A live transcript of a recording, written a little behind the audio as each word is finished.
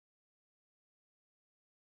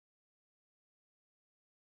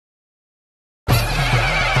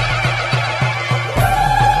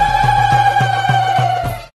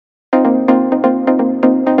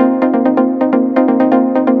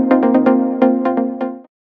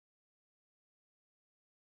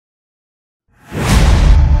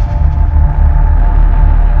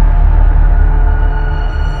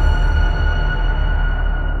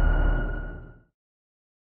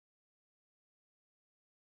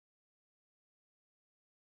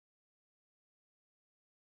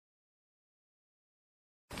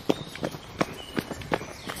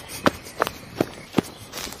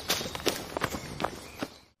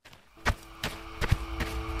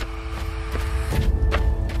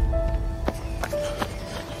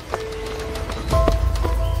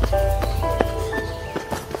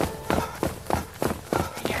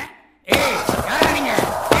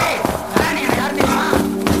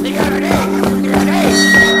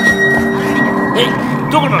டேய்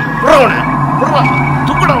தூக்குடா புறவன புறவா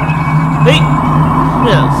தூக்குடா டேய்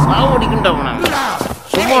சாவடிக்குண்டவன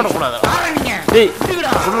சும்மா விடக்கூடாது டேய்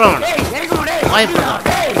புறவன வாய்ப்புடா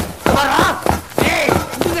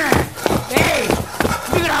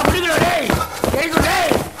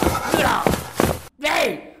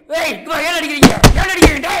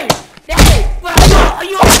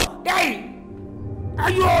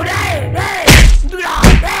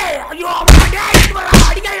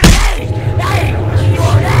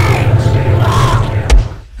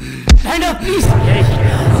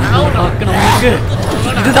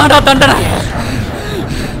இதுதான்டா தண்டனை.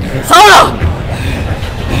 சாவடா.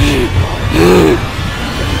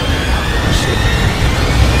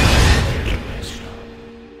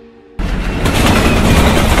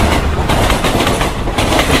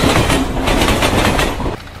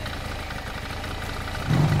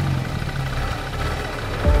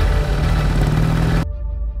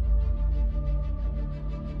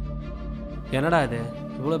 என்னடா இது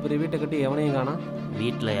இவ்வளோ பெரிய வீட்டை கட்டி எவனையும் காணா?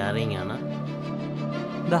 வீட்டில் யாரையும் காணா?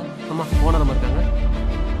 இந்தா அம்மா ஓனரம்மா இருக்காங்க.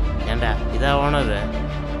 ஏண்டா இதான் ஓனரு?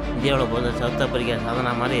 இந்தியாவில் போது சவுத் ஆப்பிரிக்கா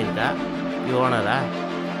சாதனா மாதிரி இருக்கா? இது ஓனரா?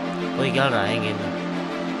 போய் கேளுடா எங்கேருந்து.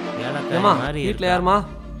 மாதிரி வீட்டில் யாருமா?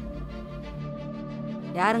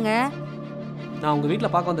 யாருங்க? நான் உங்கள்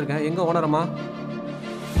வீட்டில் பார்க்க வந்திருக்கேன். எங்கே ஓனரம்மா?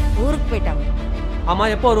 ஊருக்கு போயிட்டாங்க.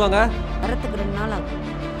 ஆமாம் எப்போ வருவாங்க? வரத்துக்கு 2 நாள் ஆகும்.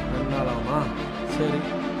 2 நாள் ஆகுமா? சரி.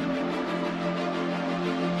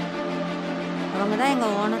 அவங்க தான்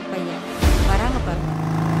எங்கள் ஓனர் பையன். வராங்க பாருங்க.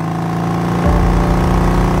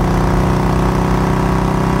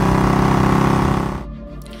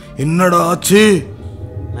 என்னடா ஆச்சு?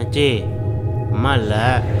 ஆச்சு அம்மா இல்லை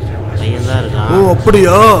பையன் தான் இருக்கான். ஓ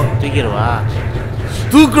அப்படியா? தூக்கிடுவா.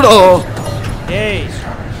 தூக்குடா. ஏய்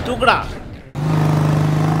தூக்குடா.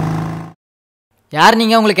 யார்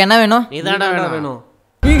நீங்க? உங்களுக்கு என்ன வேணும்? நீ தான்டா வேணும்.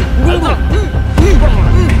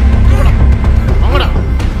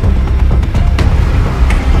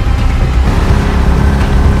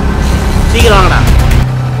 சீக்கிரம் வாங்கடா.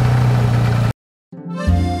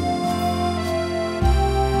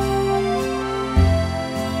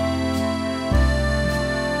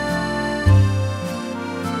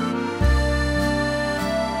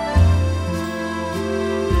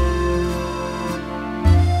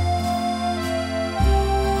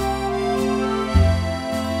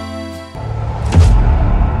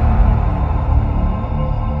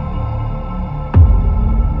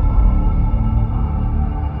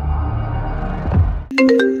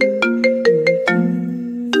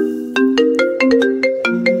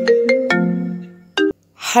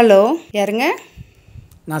 ஹலோ யாருங்க?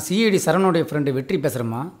 நான் சிஐடி சரவணனுடைய ஃப்ரெண்டு வெற்றி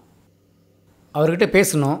பேசுகிறேம்மா. அவர்கிட்ட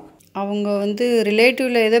பேசணும். அவங்க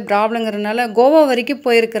ரிலேட்டிவில் ஏதோ ப்ராப்ளங்கிறதுனால கோவா வரைக்கும்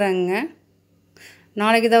போயிருக்கிறாங்க.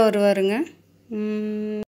 நாளைக்கு தான் வருவாருங்க.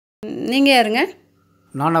 நீங்கள் யாருங்க?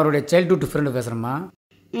 நான் அவருடைய சைல்ட்ஹுட் ஃப்ரெண்டு பேசுகிறேம்மா.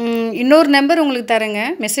 இன்னொரு நம்பர் உங்களுக்கு தரேங்க,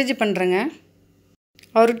 மெசேஜ் பண்ணுறேங்க.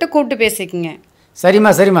 அவர்கிட்ட கூப்பிட்டு பேசிக்கங்க.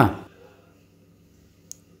 சரிம்மா சரிம்மா.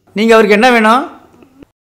 நீங்கள் அவருக்கு என்ன வேணும்?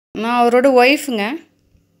 நான் அவரோட ஒய்ஃபுங்க.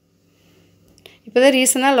 இப்போ தான்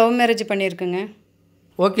ரீசனாக லவ் மேரேஜ் பண்ணியிருக்குங்க.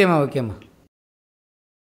 ஓகேம்மா ஓகேம்மா.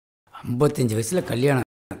 55 வயசில் கல்யாணம்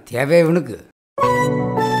தேவையா இவனுக்கு?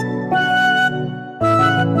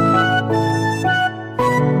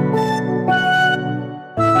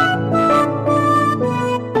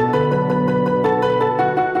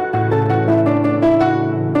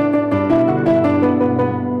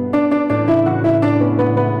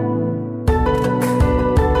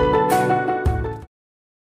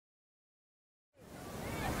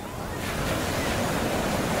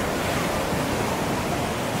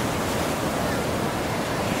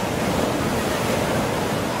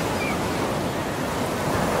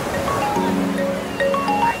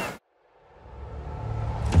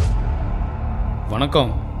 வணக்கம்.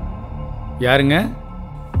 யாருங்க?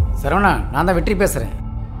 சரவணா, நான் தான் வெற்றி பேசுகிறேன்.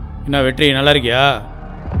 என்ன வெற்றி, நல்லா இருக்கியா?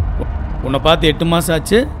 உன்னை பார்த்து 8 மாதம்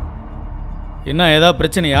ஆச்சு. என்ன ஏதாவது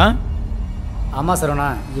பிரச்சனையா? ஆமாம் சரவணா,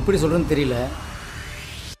 எப்படி சொல்கிறேன்னு தெரியல.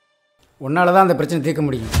 உன்னால தான் அந்த பிரச்சனை தீர்க்க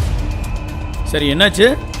முடியும். சரி என்னாச்சு?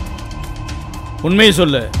 உண்மையை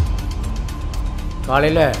சொல்லு.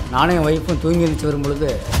 காலையில் நானும் என் ஒய்ஃபும் தூங்கி எழுந்துச்சு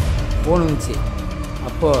வரும்பொழுது ஃபோன் வந்துச்சு.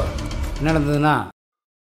 அப்போது என்ன நடந்ததுன்னா,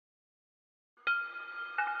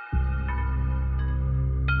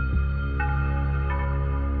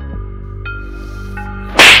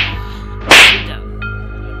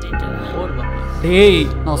 டேய்,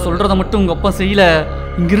 நான் சொல்றத மட்டும் உங்க அப்பா செய்யல,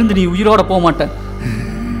 இங்கிருந்து நீ உயிரோட போக மாட்ட.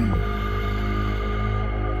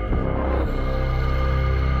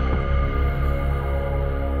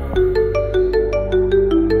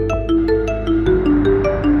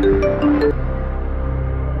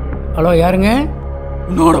 ஹலோ யாருங்க?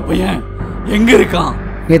 உன்னோட பையன் எங்க இருக்கான்?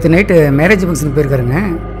 நேற்று நைட்டு மேரேஜ் ஃபங்க்ஷனுக்கு போயிருக்காருங்க.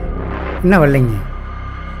 என்ன வரலைங்க?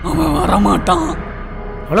 அவன் வரமாட்டான்.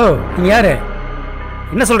 ஹலோ நீங்கள் யார்?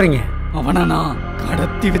 என்ன சொல்கிறீங்க? அவனை நான்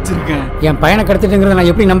கடத்தி வச்சிருக்கேன். என் பையனை கடத்திட்டுங்கிறத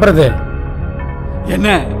நான் எப்படி நம்புறது?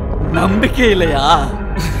 என்ன நம்பிக்கை இல்லையா?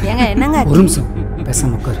 ஏங்க என்னங்க ஒரு நிமிஷம்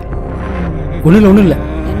பேசாம உட்காரு. ஒன்றும் இல்லை.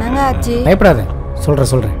 என்னங்க ஆச்சு? பயப்படாத,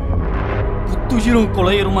 சொல்கிறேன். புத்துயிரும்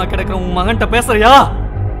கொலையுருமா கிடக்கிற உன் மகன்கிட்ட பேசுறியா?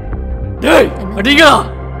 டேய் அடிங்களா?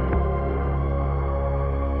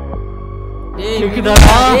 கேக்குதா?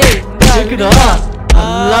 கேக்குதா?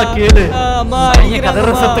 நல்லா கேளு. பையன்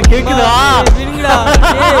கதற சத்தம் கேக்குதா?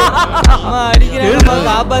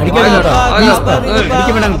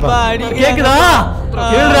 கேக்குதா?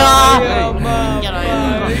 கேளுடா.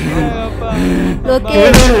 ஓகே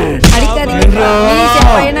அடிக்காதீங்க ப்ளீஸ்,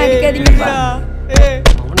 என் பையனை அடிக்காதீங்கப்பா.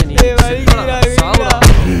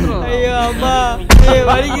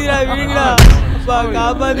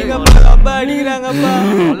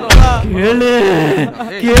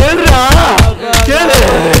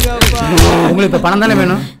 உங்களுக்கு இப்போ பணம் தானே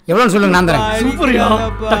வேணும்? எவ்வளோன்னு சொல்லுங்க, நான் தரேன். சூப்பர்யா,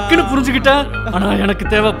 டக்குன்னு புரிஞ்சுக்கிட்டேன். ஆனா எனக்கு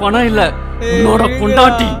தேவை பணம் இல்ல, உன்னோட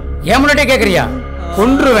பொண்டாட்டி. ஏன் முன்னாடியே கேட்குறியா?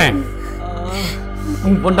 கொன்றுவேன்.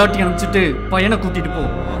 உன் பொண்டாட்டி அனுப்பிச்சிட்டு பையனை கூட்டிட்டு போ.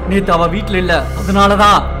 நேத்து அவ வீட்டுல இல்ல,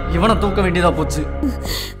 அதனாலதான் இவனை தூக்க வேண்டியதா போச்சு.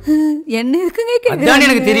 என்ன இருக்குங்க அதான்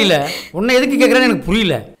எனக்கு தெரியல. உன்னை எதுக்கு கேட்குறேன்னு எனக்கு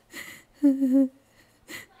புரியல.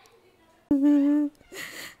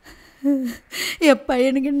 என்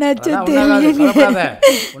பையனுக்கு என்னாச்சு நான்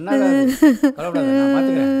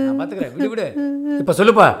பார்த்துக்கிறேன். விடு. இப்போ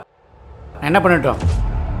சொல்லுப்பா, நான் என்ன பண்ணிட்டோம்?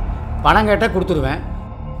 பணம் கேட்டால் கொடுத்துடுவேன்.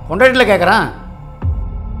 பொண்டாட்டியில் கேட்குறான்.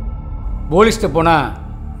 போலீஸ்கிட்ட போனால்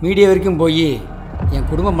மீடியா வரைக்கும் போய் என்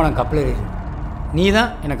குடும்ப பணம் கப்பலேறிடு. நீ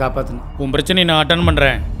தான் என்னை காப்பாற்றணும். உன் பிரச்சனையை நான் அட்டன்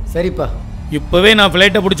பண்ணுறேன். சரிப்பா. இப்போவே நான்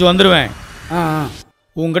ஃப்ளைட்டை பிடிச்சி வந்துடுவேன்.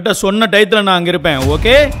 உங்ககிட்ட சொன்ன டயத்தில் நான் அங்கே இருப்பேன்.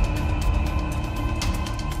 ஓகே?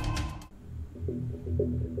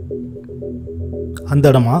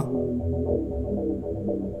 அந்த இடமா?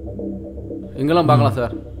 எங்கெல்லாம் பார்க்கலாம்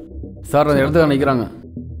சார். சார் அந்த இடத்துல நிற்கிறாங்க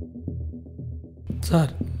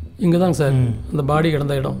சார். இங்கே தாங்க சார் அந்த பாடி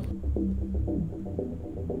கிடந்த இடம்.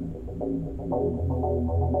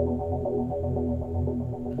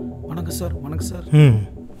 வணக்கம் சார். வணக்கம் சார்.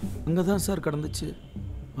 அங்கே தான் சார் கிடந்துச்சு.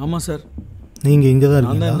 ஆமாம் சார். நீங்கள் இங்கே தான்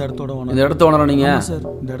இருக்கீங்களா? இந்த இடத்தோட ஓனர். இந்த இடத்த ஓனரா நீங்கள்? சார்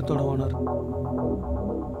இந்த இடத்தோட ஓனர்.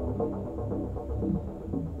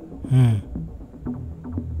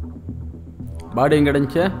 பாடி எங்கே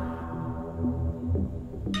கிடந்துச்சு?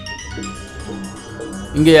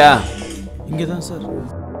 இங்கேயா? இங்கே தான் சார்.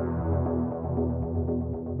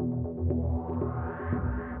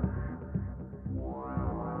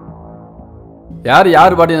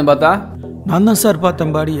 யார் பாடியை பார்த்தா? நான் தான் சார்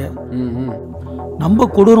பார்த்தேன் பாடியை. நம்ம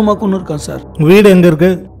கொடூரமாக கொண்டு இருக்கான் சார். வீடு எங்கே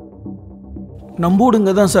இருக்கு? நம்ம வீடு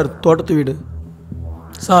இங்கே தான் சார், தோட்டத்து வீடு.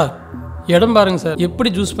 சார் இடம் பாருங்க சார், எப்படி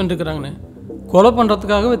ஜூஸ் பண்ணிருக்கிறாங்கன்னு. கொலை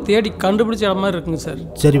பண்ணுறதுக்காகவே தேடி கண்டுபிடிச்ச இடம் மாதிரி இருக்குங்க சார்.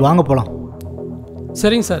 சரி வாங்க போகலாம்.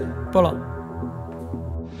 சரிங்க சார், போகலாம்.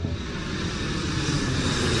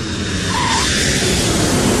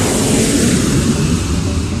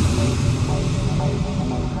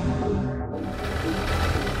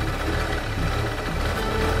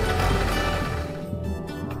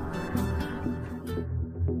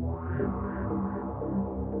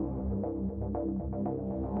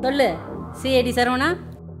 சொல்லு சிஐடி சரவணா,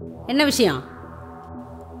 என்ன விஷயம்?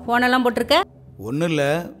 ஃபோனெல்லாம் போட்டிருக்க? ஒன்றும் இல்லை,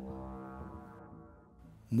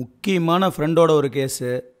 முக்கியமான ஃப்ரெண்டோட ஒரு கேஸு.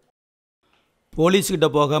 போலீஸ்கிட்ட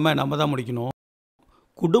போகாமல் நம்ம தான் முடிக்கணும்.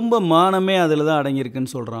 குடும்ப மானமே அதில் தான்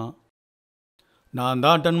அடங்கியிருக்குன்னு சொல்கிறான். நான்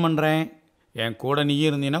தான் அட்டன் பண்ணுறேன். என் கூட நீ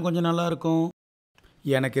இருந்தீங்கன்னா கொஞ்சம் நல்லாயிருக்கும்.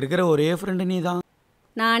 எனக்கு இருக்கிற ஒரே ஃப்ரெண்டு நீ தான்.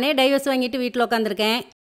 நானே டைவர்ஸ் வாங்கிட்டு வீட்டில் உட்காந்துருக்கேன்.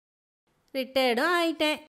 ரிட்டையர்டும்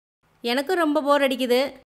ஆயிட்டேன். எனக்கும் ரொம்ப போர் அடிக்குது.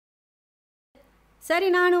 சரி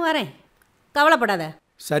நானும் வரேன், கவலைப்படாத.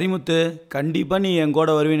 சரி முத்து, கண்டிப்பாக நீ என் கூட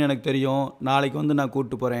வருவேன்னு எனக்கு தெரியும். நாளைக்கு வந்து நான்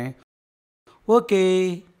கூப்பிட்டு போகிறேன். ஓகே.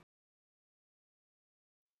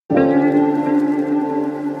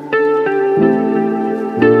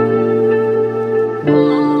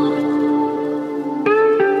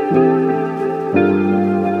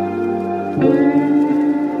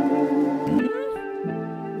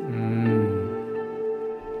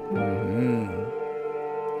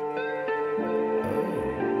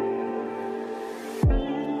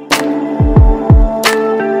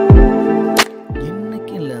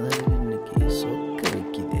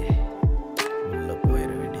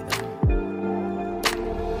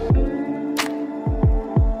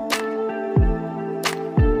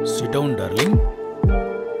 Down, darling.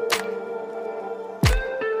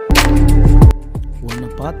 உன்னை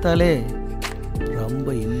பார்த்தாலே ரொம்ப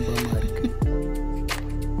இன்பமாக இருக்கு.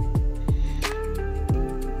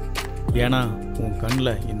 ஏன்னா உன்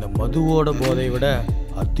கண்ணில் இந்த மதுவோட போதை விட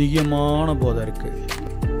அதிகமான போதை இருக்கு.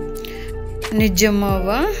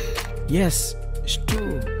 நிஜமாவா? S, true.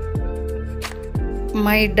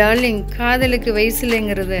 மை டார்லிங், காதலுக்கு வயசு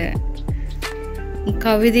இல்லைங்கிறத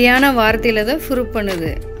கவிதையான வார்த்தையில் தான் ப்ரூவ்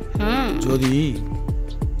பண்ணுது. ஜோதி,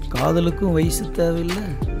 காதலுக்கும் வயசு தேவையில்லை,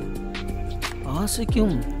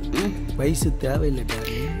 ஆசைக்கும் வயசு தேவையில்லை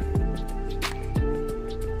டார்லிங்.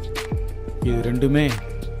 இது ரெண்டுமே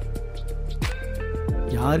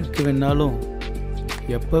யாருக்கு வேணாலும்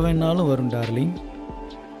எப்போ வேணாலும் வரும் டார்லிங்.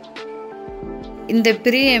 இந்த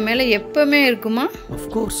பிரியம் என் மேலே எப்பவுமே இருக்குமா?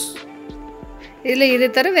 ஆஃப்கோர்ஸ். இல்லை, இதை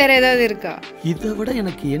தவிர வேற ஏதாவது இருக்கா? இதை விட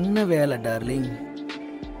எனக்கு என்ன வேலை டார்லிங்?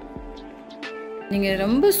 நீங்கள்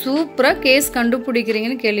ரொம்ப சூப்பராக கேஸ்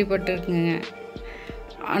கண்டுபிடிக்கிறீங்கன்னு கேள்விப்பட்டிருக்குங்க.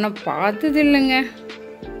 ஆனால் பார்த்தது இல்லைங்க.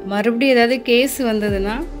 மறுபடியும் ஏதாவது கேஸ்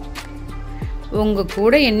வந்ததுன்னா உங்கள்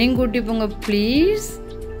கூட என்னையும் கூட்டி போங்க ப்ளீஸ்.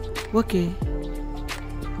 ஓகே,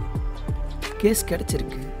 கேஸ்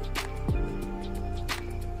கிடைச்சிருக்கு,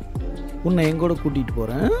 உன்னை எங்கூட கூட்டிகிட்டு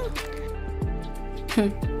போகிறேன்.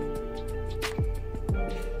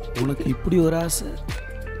 உனக்கு இப்படி ஒரு ஆசை?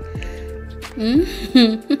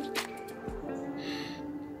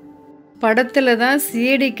 படத்தில் தான்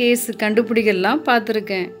சிஐடி கேஸ் கண்டுபிடிக்கலாம்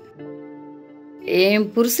பார்த்துருக்கேன். என்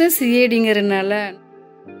புருஷன் சிஐடிங்கிறதுனால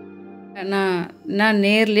நான்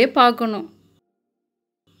நேர்லேயே பார்க்கணும்.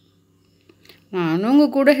 நானும்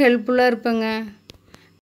உங்கள் கூட ஹெல்ப்ஃபுல்லாக இருப்பேங்க.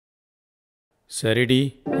 சரிடி,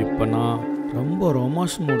 இப்போ நான் ரொம்ப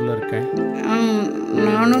ரொமான்ஸ் மூடில் இருக்கேன்.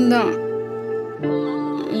 நானும் தான்.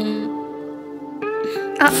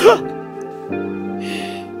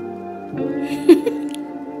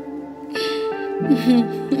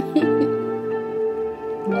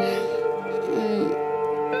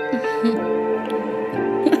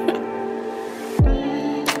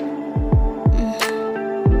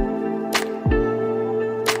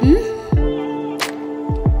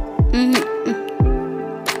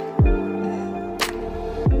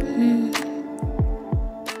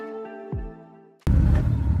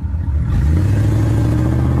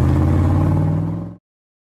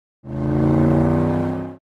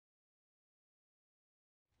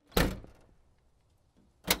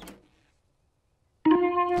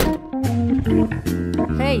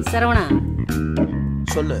 ஹேய் சரவணா,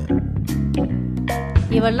 சொல்லு.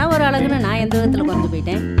 இவெல்லாம் ஒரு அழகுன்னு நான் எந்த விதத்தில் குறைஞ்சு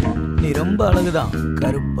போயிட்டேன்? நீ ரொம்ப அழகுதான்,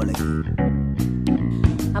 கருப்பழகி.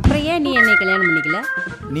 அப்புறம் ஏன் நீ என்னை கல்யாணம் பண்ணிக்கல?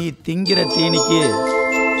 நீ திங்கிற தீனிக்கு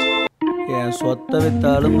என் சொத்தை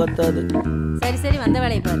வித்தாலும் பத்தாது. சரி சரி, வந்த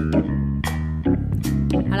வேலையை பாரு.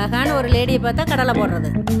 அழகான ஒரு லேடியை பார்த்தா கடலை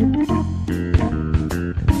போடுறது.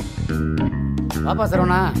 பாப்பா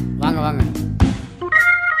சரவணா, வாங்க வாங்க.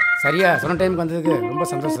 சரியா சொன்ன டைமுக்கு வந்ததுக்கு ரொம்ப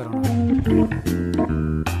சந்தோஷம் சரவணா.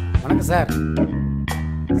 வணக்கம் சார்.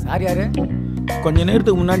 சார் யாரு? கொஞ்ச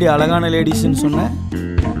நேரத்துக்கு முன்னாடி அழகான லேடிஸ்ன்னு சொன்னேன்.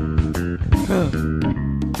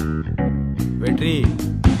 வெற்றி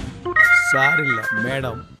சார் இல்லை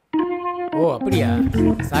மேடம். ஓ அப்படியா?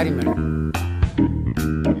 Sorry madam.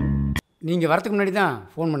 நீங்கள் வரத்துக்கு முன்னாடி தான்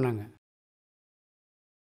ஃபோன் பண்ணாங்க.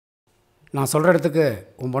 நான் சொல்கிற இடத்துக்கு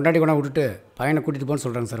உன் பொண்டாட்டி கொண்டா விட்டுட்டு பையனை கூட்டிகிட்டு போன்னு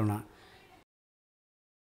சொல்கிறாங்க சரவணா.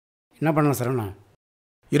 என்ன பண்ணலாம் சரவணா?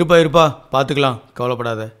 இருப்பா பார்த்துக்கலாம்,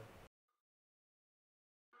 கவலைப்படாத.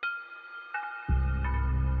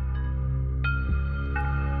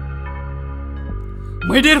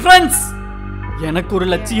 மை டியர் ஃப்ரெண்ட்ஸ், எனக்கு ஒரு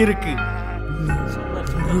லட்சியம் இருக்கு.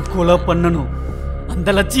 ஒரு கொலை பண்ணணும். அந்த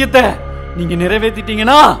லட்சியத்தை நீங்க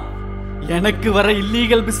நிறைவேற்றிட்டீங்கன்னா எனக்கு வர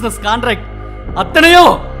இல்லீகல் பிசினஸ் கான்ட்ராக்ட்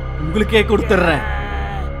அத்தனையும் உங்களுக்கே கொடுத்துட்றேன்.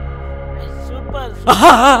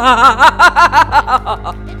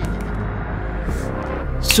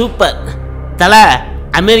 சூப்பர் தலை.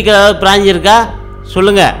 அமெரிக்காவில் பிராஞ்ச் இருக்கா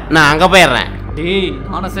சொல்லுங்க, நான் அங்கே போயிடுறேன். டேய்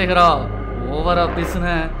ஞானசேகரா, ஓவரா பேசுன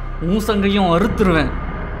உன் சங்கையும் அறுத்துருவேன்.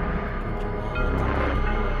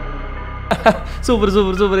 Super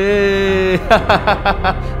super super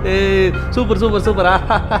super super சூப்பரா.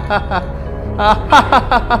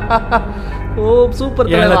 ஓ சூப்பர்.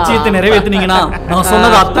 என் லட்சியத்தை நிறைவேற்றினீங்கன்னா நான்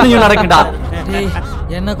சொன்னது அத்தனையும் நடக்கும்டா.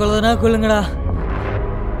 என்ன கொள்ளுதுன்னா கொள்ளுங்கடா.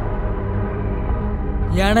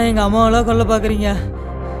 ஏன்னா எங்கள் அம்மாவெல்லாம் கொல்ல பார்க்குறீங்க.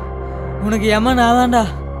 உனக்கு யமன் நாதான்டா.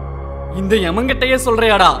 இந்த யமன்கிட்டயே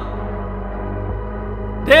சொல்றியாடா?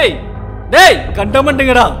 டேய் டேய்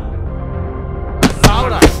கண்டமண்டுங்கடா.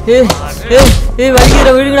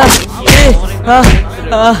 வலிக்கிறா விடுங்கடா.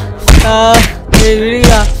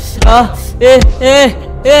 விடுங்கடா.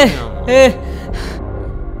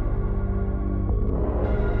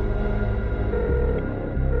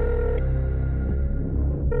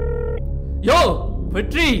 யோ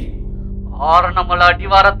வெற்றி ஆரணமலை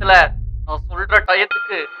அடிவாரத்துல நான் சொல்ற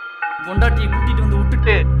டயத்துக்கு பொண்டாட்டியை கூட்டிட்டு வந்து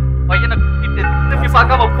விட்டுட்டு பையனை கூட்டிட்டு திரும்பி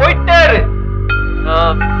பார்க்காம போயிட்டாரு.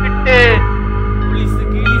 விட்டு போலீஸு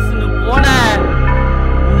கீலீஸ்னு போன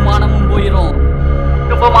மானமும் போயிரும்,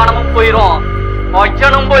 குடும்பமானமும் போயிரும்,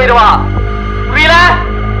 பையனும் போயிருவான். புரியல?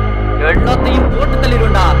 எல்லாத்தையும் போட்டு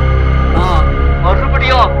தள்ளிடுவேன்டா. நான்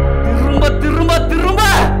மறுபடியும் திரும்ப திரும்ப திரும்ப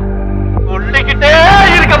சொல்லிக்கிட்டே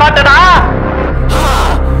இருக்க மாட்டேனா?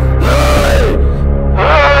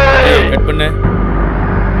 கட் பண்ணு.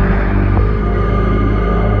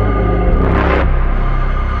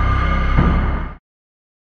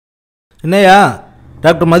 என்னையா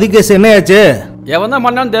டாக்டர் மதிகேஷ் என்னையாச்சு? எவன் தான்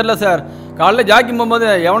பண்ணான்னு தெரியல சார். காலையில் ஜாக்கிங் போகும்போது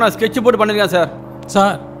எவனா ஸ்கெட்ச் போட்டு பண்ணியிருக்கான் சார்.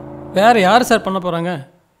 சார் வேறு யார் சார் பண்ண போகிறாங்க?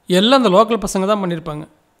 எல்லாம் அந்த லோக்கல் பசங்க தான் பண்ணியிருப்பாங்க.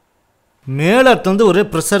 மேலத்து ஒரே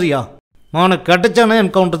ப்ரெஷரியா, அவனுக்கு கிடைச்சானே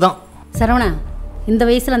என்கவுண்டர் தான். சரவணா, இந்த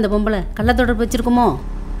வயசில் அந்த பொம்பளை கள்ள தொடர்பு வச்சுருக்குமோ?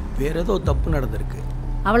 வேற ஏதோ தப்பு நடந்திருக்கு.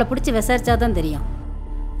 அவளை பிடிச்சி விசாரிச்சா தான் தெரியும்.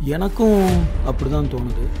 எனக்கும் அப்படிதான்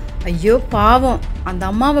தோணுது. ஐயோ பாவம், அந்த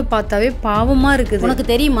அம்மாவை பார்த்தாவே பாவமாக இருக்குது. உனக்கு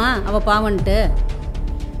தெரியுமா அவள் பாவன்ட்டு?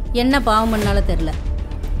 என்ன பாவம் பண்ணாலும் தெரில.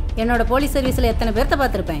 என்னோட போலீஸ் சர்வீஸில் எத்தனை பேர்த்த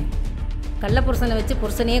பார்த்துருப்பேன். கள்ள புருஷனை வச்சு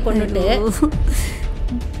புருஷனையே கொண்டுட்டு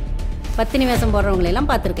பத்தினி வேஷம்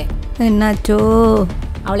போடுறவங்களெல்லாம் பார்த்துருக்கேன். என்னாச்சோ?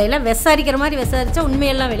 அவளையெல்லாம் விசாரிக்கிற மாதிரி விசாரித்தா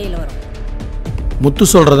உண்மையெல்லாம் வெளியில் வரும். முத்து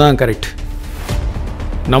சொல்கிறதான் கரெக்ட்.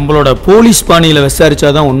 நம்மளோட போலீஸ் பாணியில்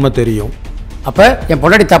விசாரிச்சாதான் உண்மை தெரியும். அப்போ என்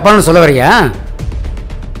பொண்டாட்டி தப்பானு சொல்ல வரையா?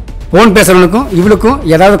 ஃபோன் பேசுகிறவனுக்கும் இவளுக்கும்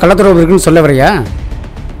ஏதாவது கள்ளத்தொடர்பு இருக்குன்னு சொல்ல வரையா?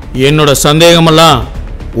 என்னோட சந்தேகமெல்லாம்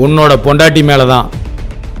உன்னோட பொண்டாட்டி மேலே தான்.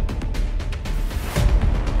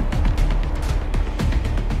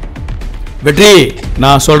 வெற்றி,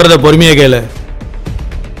 நான் சொல்றத பொறுமையா கேளு.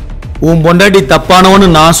 உன் பொண்டாட்டி தப்பானவன்னு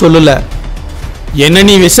நான் சொல்லல. என்ன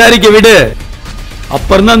நீ விசாரிக்க விடு,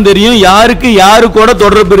 அப்புறம்தான் தெரியும் யாருக்கு யாரு கூட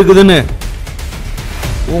தொடர்பு இருக்குதுன்னு.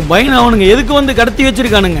 உன் பையன் அவனுங்க எதுக்கு வந்து கடத்தி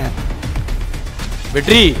வச்சிருக்கானுங்க?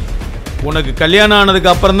 வெற்றி, உனக்கு கல்யாணம்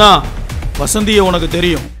ஆனதுக்கு அப்புறம் தான் வசந்தியை உனக்கு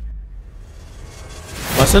தெரியும்.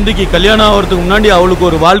 வசந்திக்கு கல்யாணம் ஆகிறதுக்கு முன்னாடி அவளுக்கு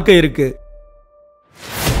ஒரு வாழ்க்கை இருக்கு.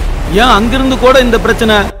 ஏன் அங்கிருந்து கூட இந்த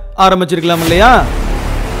பிரச்சனை ஆரம்பிச்சிருக்கலாம் இல்லையா?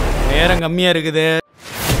 நேரம் கம்மியா இருக்குது.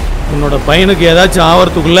 உன்னோட பையனுக்கு ஏதாச்சும்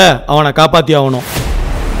ஆவறதுக்குள்ள அவனை காப்பாத்தி ஆகணும்.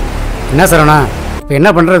 என்ன சரவணா, இப்போ என்ன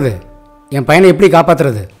பண்ணுறது? என் பையனை எப்படி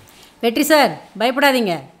காப்பாற்றுறது? வெற்றி சார்,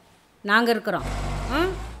 பயப்படாதீங்க, நாங்கள் இருக்கிறோம்.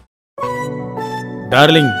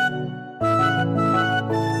 டார்லிங்,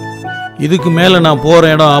 இதுக்கு மேல நான்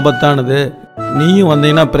போற இடம் ஆபத்தானது. நீயும்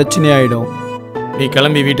வந்தீங்கன்னா பிரச்சனை ஆயிடும். நீ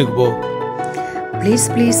கிளம்பி வீட்டுக்கு போ. ப்ளீஸ்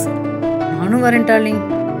ப்ளீஸ், நானும் வரேன் டார்லிங்.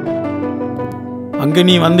 அங்க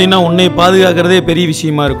நீ வந்தீங்கன்னா உன்னை பாதுகாக்கிறதே பெரிய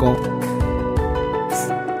விஷயமா இருக்கும்.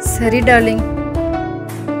 சரி டார்லிங்.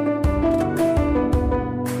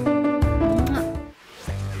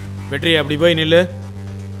 வெற்றி, அப்படி போய் நில்லு.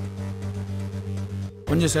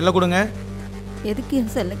 கொஞ்சம் செல்ல கொடுங்க. எதுக்கு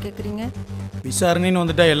என் செல்ல கேட்குறீங்க? விசாரணைன்னு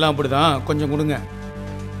வந்துட்டா எல்லாம் அப்படிதான். கொஞ்சம் கொடுங்க.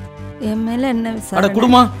 என் மேலே என்ன அட விசாரணை?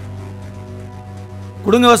 குடுமா,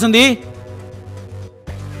 கொடுங்க வசந்தி.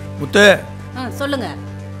 முத்து, சொல்லுங்க.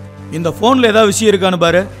 இந்த போன்ல ஏதாவது விஷயம் இருக்கான்னு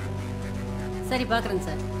பாரு. சரி, பார்க்குறேங்க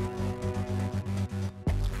சார்.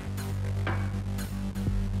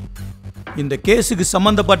 இந்த கேஸுக்கு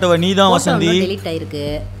சம்பந்தப்பட்டவ நீதான் வசந்தி. டெலீட் ஆயிருக்கு.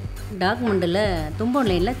 டாக்குமெண்ட்டில் தும்ப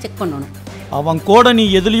ஆன்லைனில் செக் பண்ணணும். அவன் கூட நீ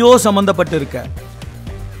எதுலையோ சம்பந்தப்பட்டு இருக்க.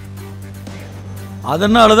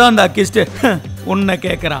 அதனாலதான் அந்த அக்கிஸ்ட் உன்னை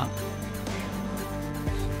கேட்குறான்.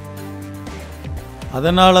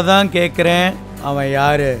 அதனாலதான் கேட்குறேன், அவன்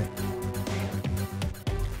யாரு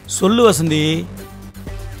சொல்லு வசந்தி.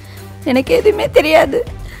 எனக்கு எதுவுமே தெரியாது.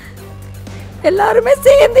 எல்லாருமே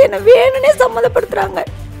சேர்ந்து என்ன வேணும்னே சம்மதப்படுத்துறாங்க.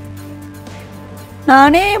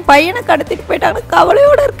 நானே என் பையனை கடத்திட்டு போயிட்டாங்க,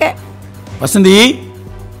 கவலையோட இருக்கேன். வசந்தி,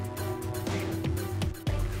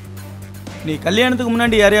 நீ கல்யாணத்துக்கு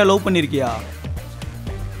முன்னாடி யாரையா லவ் பண்ணிருக்கியா?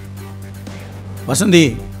 வசந்தி,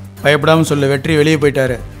 பயப்படாம சொல்லு. வெற்றி வெளியே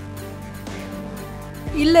போயிட்டாரு.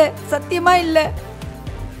 இல்ல, சத்தியமா இல்ல.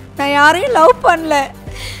 நான் யாரையும் லவ் பண்ணல.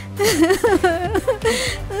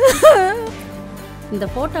 இந்த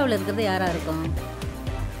போட்டோவில் இருக்கிறது யாரா இருக்கும்?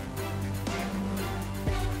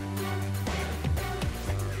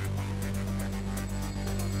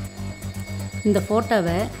 இந்த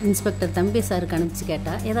போட்டோவை இன்ஸ்பெக்டர் தம்பி சாருக்கு அனுப்பிச்சு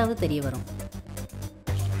கேட்டால் ஏதாவது தெரிய வரும்.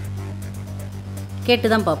 கேட்டு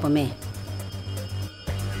தான் பார்ப்போமே.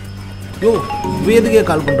 யோ, இவ எதுக்கே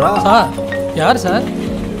கால் பண்றா? சார், யார் சார்?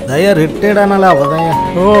 தயா ரிட்டையர்ட் ஆனால அவதான்.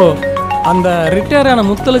 ஓ, அந்த ரிட்டையர் ஆன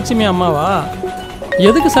முத்துலட்சுமி அம்மாவா?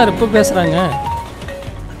 எதுக்கு சார் இப்போ பேசுகிறாங்க?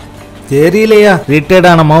 தெரியலையா, ரிட்டையர்ட்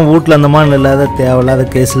ஆனமா வீட்டில் அந்த மாதிரி இல்லாத தேவையில்லாத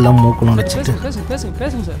கேஸ் எல்லாம் மூக்கணும் வச்சுட்டு. பேசுங்க பேசுங்க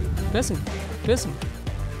பேசுங்க சார், பேசுங்க பேசுங்க.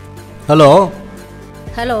 ஹலோ.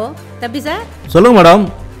 ஹலோ தம்பி சார். சொல்லுங்க மேடம்.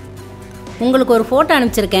 உங்களுக்கு ஒரு ஃபோட்டோ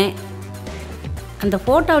அனுப்பிச்சிருக்கேன். அந்த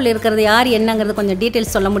ஃபோட்டோவில் இருக்கிறது யார் என்னங்கிறது கொஞ்சம்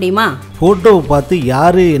டீட்டெயில்ஸ் சொல்ல முடியுமா? ஃபோட்டோவை பார்த்து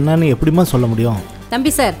யார் என்னன்னு எப்படிமா சொல்ல முடியும்?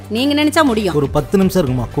 தம்பி சார் நீங்கள் நினச்சா முடியும். ஒரு 10 நிமிஷம்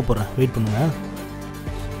இருக்குமா, கூப்பிட்றேன், வெயிட் பண்ணுங்க.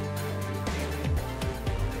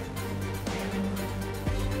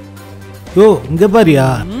 யோ இங்கே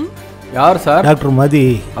பாரியா. யார் சார்? டாக்டர் மதி.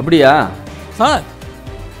 அப்படியா சார்?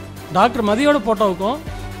 டாக்டர் மதியோட ஃபோட்டோவுக்கும்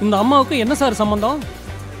இந்த அம்மாவுக்கும் என்ன சார் சம்மந்தம்?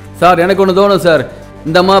 சார் எனக்கு ஒன்று தோணும் சார்,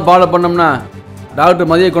 இந்த அம்மா ஃபாலோ பண்ணோம்னா டாக்டர்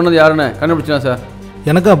மதியை கொண்டது யாருன்னு கண்டுபிடிச்சிடலாம் சார்.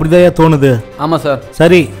 எனக்கு அப்படிதான் தோணுது. ஆமாம் சார்.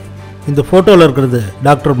 சரி, இந்த ஃபோட்டோவில் இருக்கிறது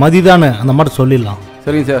டாக்டர் மதி தானே, அந்த மாதிரி சொல்லிடலாம்.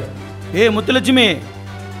 சரிங்க சார். ஏய் முத்துலட்சுமி,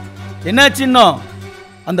 என்னாச்சு இன்னும்?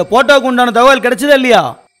 அந்த போட்டோவுக்கு உண்டான தகவல் கிடைச்சதா இல்லையா?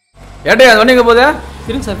 ஏட்டையா அது வண்டிங்க போதே?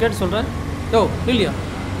 சரிங்க சார், கேட்டு சொல்கிறேன். யோ இல்லையா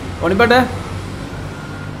ஒன்று பேட்டே.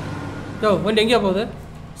 யோ வண்டி எங்கேயா போகுது?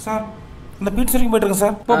 சார் இந்த பீட்ஸ் வரைக்கும் போயிட்டுருக்கேன்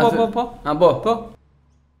சார். போ போ போ போ. போ போ.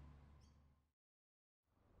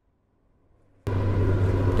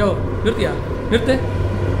 யோ நிறுத்தியா? நிறுத்து.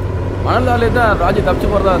 மணல் ஆலையே தான் ராஜி தப்பிச்சு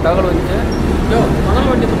போகிறதா தகவல் வந்துச்சு. யோ மணல்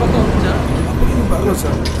வண்டி இந்த பக்கம் வந்துச்சா? வரல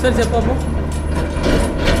சார். சரி சரி பார்ப்போம்.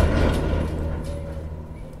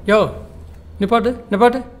 யோ நிப்பாட்டு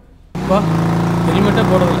நிப்பாட்டு. வா, ஹெல்மெட்டே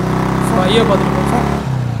போடவில்லை. ஐயோ பார்த்துட்டு போ சார்.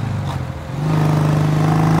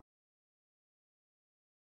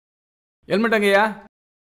 ஹெல்மெட் எங்கேயா?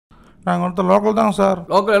 நாங்கள் ஒருத்தர் லோக்கல் தாங்க சார்.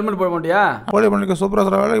 லோக்கல் ஹெல்மெட் போட மாட்டியா? போலி பண்ணிக்க சூப்பராக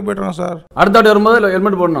சார், வேலைக்கு போய்ட்டுருங்க சார். அடுத்த வாட்டி வரும்போது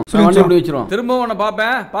ஹெல்மெட் போடணும். சரிங்க வண்டி சார். இப்படி வச்சிரும். திரும்பவும் உன்னை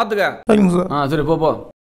பார்ப்பேன், பார்த்துக்க. சரிங்க சார். சரி போ போ.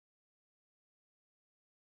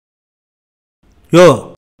 யோ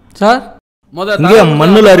சார், இங்கே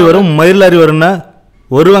மண்ணு லாரி வரும், மயில் லாரி வரும்னா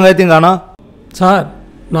ஒரு வெங்காயத்தையும் காணோம். சார்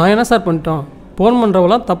நான் என்ன சார் பண்ணிட்டோம்? ஃபோன்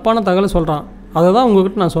பண்ணுறவெல்லாம் தப்பான தகவலை சொல்கிறான், அதை தான்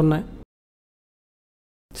உங்ககிட்ட நான் சொன்னேன்.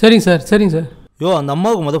 சரிங்க சார் சரிங்க சார். யோ அந்த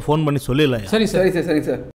அம்மாவுக்கு முதல் ஃபோன் பண்ணி சொல்லிடலாம். சரி சார் சரி சார் சரிங்க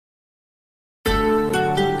சார்.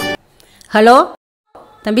 ஹலோ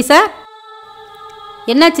தம்பி சார்,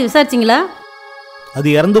 என்னாச்சு விசாரிச்சிங்களா? அது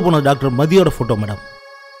இறந்து போன டாக்டர் மதியோட ஃபோட்டோ மேடம்.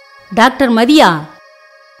 டாக்டர் மதியா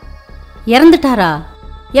இறந்துட்டாரா?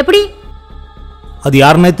 எப்படி? அது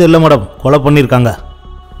யாருன்னே தெரியல மேடம், கொலை பண்ணியிருக்காங்க.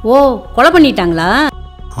 ஓ, கொலை பண்ணிட்டாங்களா?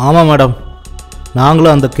 ஆமாம் மேடம்,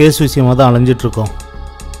 நாங்களும் அந்த கேஸ் விஷயமாக தான் அலைஞ்சிட்ருக்கோம்.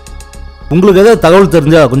 உங்களுக்கு ஏதாவது தகவல்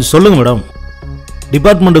தெரிஞ்சால் கொஞ்சம் சொல்லுங்கள் மேடம்,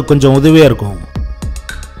 டிபார்ட்மெண்ட்டுக்கு கொஞ்சம் உதவியாக இருக்கும்.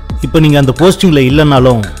 இப்போ நீங்கள் அந்த போஸ்டிங்கில்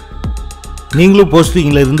இல்லைன்னாலும் நீங்களும்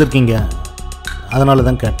போஸ்டிங்கில் இருந்திருக்கீங்க, அதனால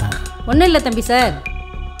தான் கேட்டேன். ஒன்றும் இல்லை தம்பி சார்,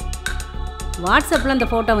 வாட்ஸ்அப்பில் அந்த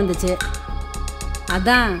ஃபோட்டோ வந்துச்சு,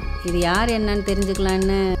 அதான் இது யார் என்னன்னு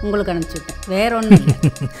தெரிஞ்சுக்கலான்னு உங்களுக்கு அனுப்பிச்சுட்டேன், வேற ஒன்றும் இல்லை.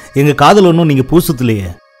 எங்கள் காதல் ஒன்றும் நீங்கள் பூசத்துலையே.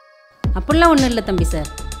 அப்படிலாம் ஒன்றும் இல்லை தம்பி சார்.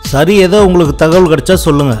 சரி, ஏதோ உங்களுக்கு தகவல் கிடைச்சா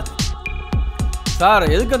சொல்லுங்கள். சார்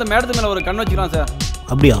எதுக்கு அந்த மேடத்து மேலே ஒரு கண் வச்சுக்கலாம் சார்?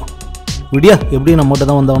 அப்படியா? விடியா, எப்படி நம்மகிட்ட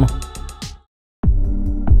தான் வந்தாகணும்.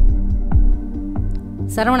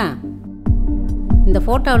 சரவணா, இந்த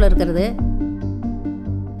ஃபோட்டோவில் இருக்கிறது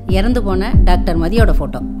இறந்து போன டாக்டர் மதியோட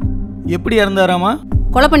ஃபோட்டோ. எப்படி இறந்தாராமா?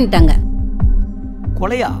 கொலை பண்ணிட்டாங்க.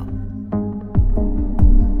 கொலையா?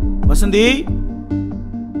 வசந்தி,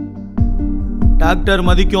 டாக்டர்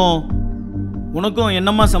மதிக்கும் உனக்கும்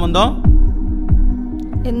என்னம்மா சம்பந்தம்?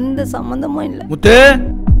 எந்த சம்பந்தமும் இல்லை. முத்து,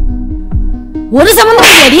 ஒரு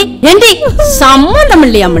சம்பந்தம் இல்லடி. ஏண்டி சம்பந்தம்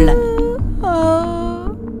இல்லையாமல்ல?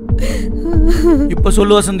 இப்ப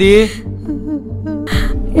சொல்லு வசந்தி.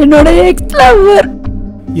 என்னோட எக்ஸ் லவர்.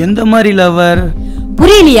 எந்த மாதிரி லவர்?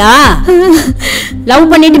 புரியலையா? லவ்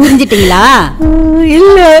பண்ணிட்டு பிரிஞ்சிட்டீங்களா?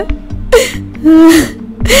 இல்ல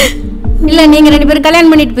இல்ல, நீங்க ரெண்டு பேரும்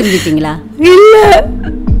கல்யாணம் பண்ணிட்டு பிரிஞ்சிட்டீங்களா? இல்ல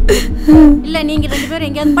இல்ல, நீங்க ரெண்டு பேரும்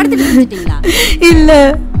எங்கேயாவது படுத்துட்டு பிரிஞ்சிட்டீங்களா? இல்ல.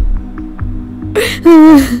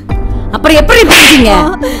 அப்புறம் எப்படி பிரிஞ்சீங்க?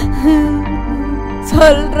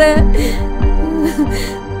 சொல்றேன்.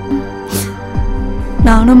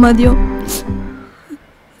 நானும் மதியம்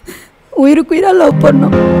உயிருக்குயிரா லவ்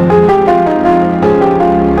பண்ணோம்.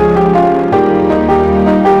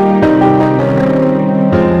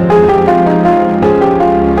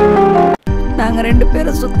 நாங்க ரெண்டு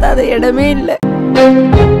பேரும் சுத்தாத இடமே இல்லை.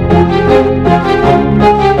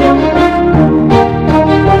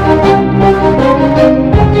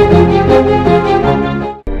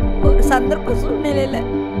 ஒரு சந்தர்ப்ப சூழ்நிலையில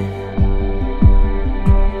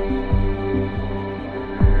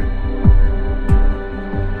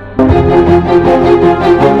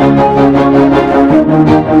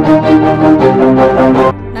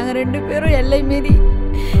நாங்க ரெண்டு பேரும் எல்லை மீறி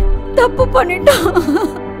தப்பு பண்ணிட்டோம்.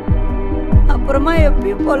 அப்புறமா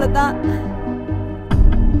எப்பயும் போலதான்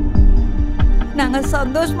நாங்க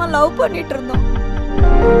சந்தோஷமா லவ் பண்ணிட்டு இருந்தோம்.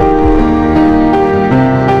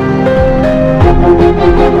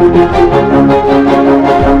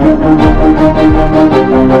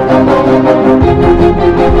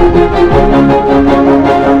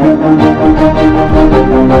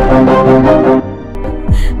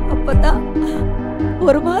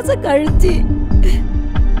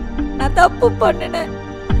 தப்பு பண்ணின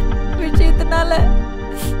விஷயத்தினால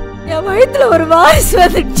என் வயித்துல ஒரு வாரிசு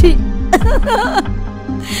வந்துடுச்சு.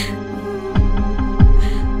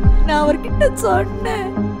 நான் அவர்கிட்ட சொன்னேன்,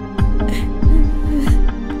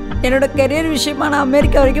 என்னோட கெரியர் விஷயமா நான்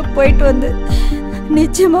அமெரிக்கா வரைக்கும் போயிட்டு வந்து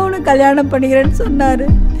நிச்சயமா உனக்கு கல்யாணம் பண்ணிக்கிறேன்னு சொன்னாரு.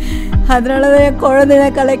 அதனாலதான் என் குழந்தைய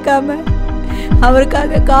கலைக்காம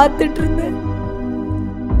அவருக்காக காத்துட்டு இருந்தேன்.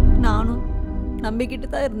 நானும் நம்பிக்கிட்டு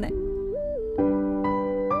தான் இருந்தேன்.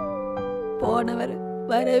 போனவர்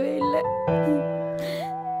வரவே இல்லை.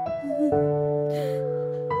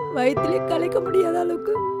 வயிற்றுல கலைக்க முடியாத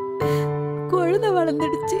அளவுக்கு குழந்தை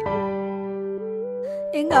வளர்ந்துடுச்சு.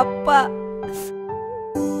 எங்க அப்பா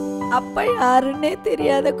யாருன்னே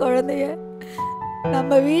தெரியாத குழந்தைய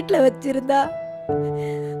நம்ம வீட்டில் வச்சிருந்தா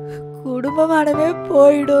குடும்பமானவே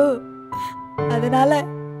போயிடும். அதனால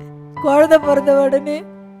குழந்தை பிறந்த உடனே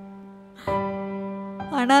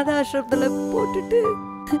அனாத ஆசிரமத்துல போட்டுட்டு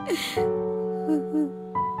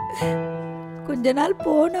கொஞ்ச நாள்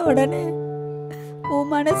போன உடனே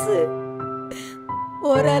உன் மனசு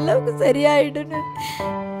ஓரளவுக்கு சரியாயிடுன்னு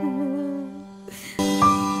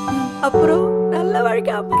அப்புறம் நல்ல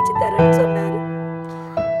வாழ்க்கை அமைச்சு தரேன்னு சொன்னாரு.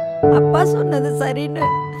 அப்பா சொன்னது சரின்னு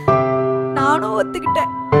நானும்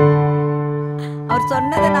ஒத்துக்கிட்டேன். அவர்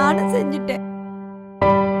சொன்னதை நானும் செஞ்சுட்டேன்.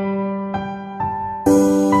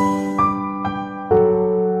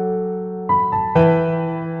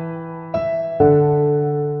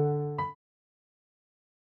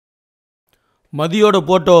 மதியோட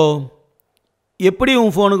போட்டோ எப்படி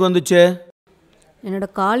உன் ஃபோனுக்கு வந்துச்சு? என்னோட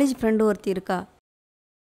காலேஜ் ஃப்ரெண்டு ஒருத்தி இருக்கா.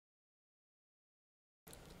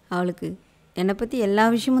 அவளுக்கு என்னை பற்றி எல்லா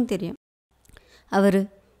விஷயமும் தெரியும். அவர்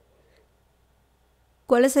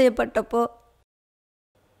கொலை செய்யப்பட்டப்போ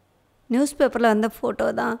நியூஸ் பேப்பரில் வந்த ஃபோட்டோ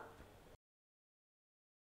தான்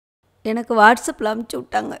எனக்கு வாட்ஸ்அப்பில் அனுப்பிச்சி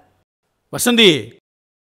விட்டாங்க. வசந்தி,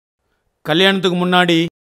 கல்யாணத்துக்கு முன்னாடி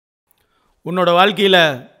உன்னோட வாழ்க்கையில்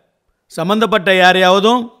சம்மந்தப்பட்ட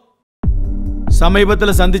யாரையாவதும்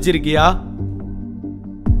சமீபத்தில் சந்திச்சிருக்கியா?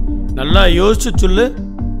 நல்லா யோசிச்சு சொல்லு.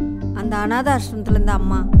 அந்த அனாத ஆசிரமத்துலேருந்து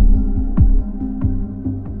அம்மா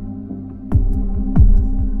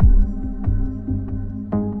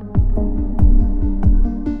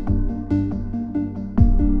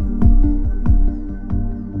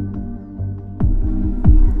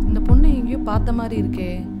இந்த பொண்ணு எங்கேயோ பார்த்த மாதிரி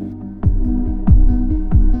இருக்கே.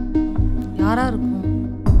 யாரா இருக்கும்?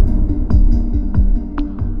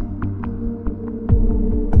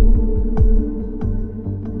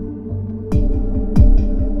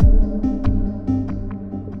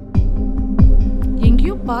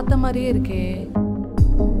 எங்கேயோ பார்த்த மாதிரியே இருக்கே.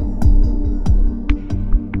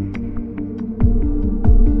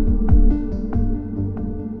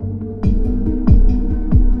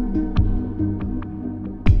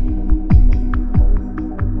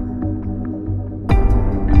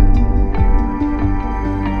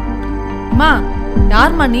 அம்மா,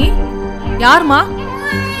 யார்மா நீ? யார்மா?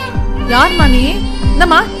 யார்மா நீ?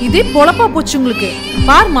 இந்தம்மா, இதே பொழப்பா போச்சு உங்களுக்கு.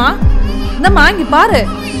 பாருமா, இந்தம்மா இங்க பாரு.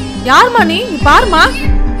 யார்மா நீ? இங்க பாருமா.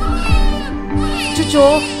 சுச்சோ,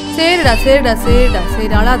 சரிடா சரிடா சரிடா சரி,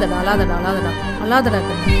 அழாதடா அழாதடா அழாதடா அழாதடா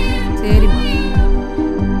கண்ணு. சரிம்மா.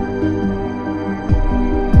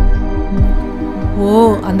 ஓ,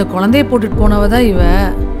 அந்த குழந்தைய போட்டுட்டு போனவதான் இவ.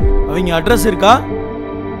 அவங்க அட்ரஸ் இருக்கா?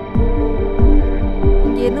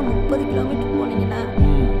 இங்கேருந்து 30 கிலோமீட்டர் போனீங்கன்னா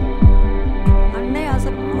அன்னை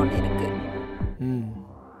ஆசிரமம் ஒன்று இருக்கு.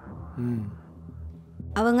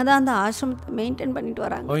 அவங்க தான் அந்த ஆசிரமத்தை மெயின்டைன் பண்ணிட்டு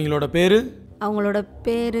வராங்க. அவங்களோட பேரு? அவங்களோட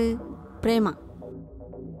பேரு பிரேமா.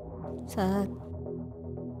 சார்,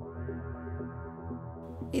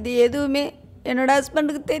 இது எதுவுமே என்னோட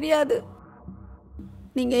ஹஸ்பண்டுக்கு தெரியாது.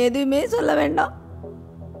 நீங்கள் எதுவுமே சொல்ல வேண்டாம்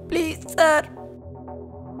ப்ளீஸ் சார்.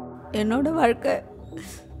 என்னோட வாழ்க்கை,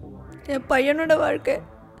 என் பையனோட வாழ்க்கை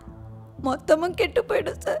மொத்தமும் கெட்டு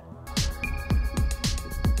போயிடும் சார்.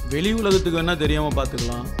 வெளி உலகத்துக்கு வேணா தெரியாமல்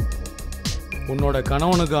பார்த்துக்கலாம். உன்னோட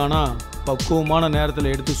கணவனுக்கு ஆனால் பக்குவமான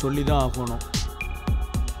நேரத்தில் எடுத்து சொல்லி தான் ஆகணும்.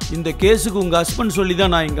 இந்த கேஸுக்கு உங்கள் ஹஸ்பண்ட் சொல்லி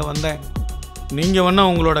தான் நான் இங்கே வந்தேன். நீங்கள் வேணா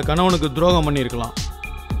உங்களோட கணவனுக்கு துரோகம் பண்ணியிருக்கலாம்,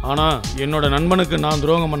 ஆனால் என்னோட நண்பனுக்கு நான்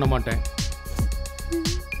துரோகம் பண்ண மாட்டேன்.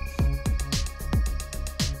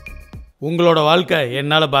 உங்களோட வாழ்க்கை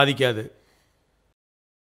என்னால் பாதிக்காது.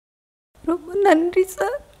 ரொம்ப நன்றி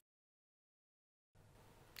சார்.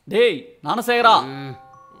 டேய் ஞானசேகரா,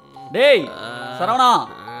 டேய் சரவணா,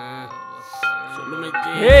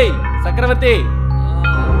 டேய் சக்கரவர்த்தி,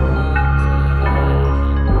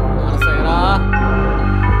 ஞானசேகரா,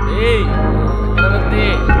 டேய் சக்கரவர்த்தி,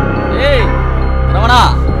 டேய் சரவணா,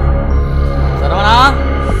 சரவணா,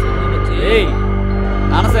 டேய்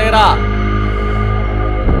ஞானசேகரா,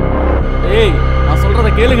 டேய் நான்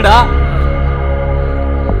சொல்றத கேளுங்கடா.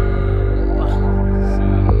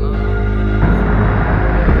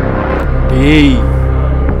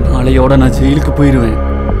 இன்னையோட நான் ஜெயிலுக்கு போயிடுவேன்.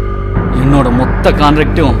 என்னோட மொத்த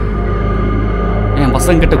கான்ட்ராக்டும் என்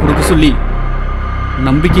பசங்கிட்ட கொடுக்க சொல்லி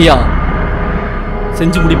நம்பிக்கையா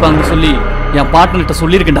செஞ்சு முடிப்பாங்கன்னு சொல்லி என் பார்ட்னர்கிட்ட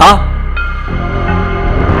சொல்லியிருக்கேன்டா.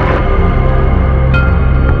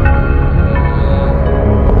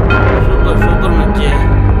 சூப்பர் சூப்பர் மச்சி,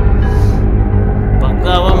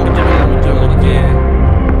 பக்காவாக முடிச்சிடும் மச்சி.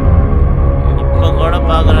 இப்போ கூட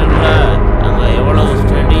பார்க்குறேன்ல அங்கே எவ்வளோ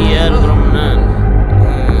ஸ்டடியாக இருக்கிறோம்னு.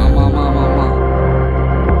 ஆமாம் ஆமாம் ஆமாம் ஆமாம்.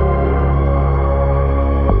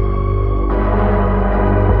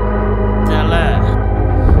 தலை,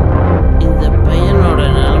 இந்த பையனோட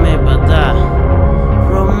நிலைமையை பார்த்தா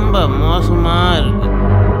ரொம்ப மோசமாக இருக்கு.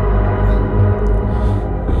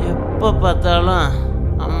 எப்போ பார்த்தாலும்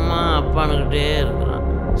அம்மா அப்பானுக்கிட்டே இருக்கிறான்,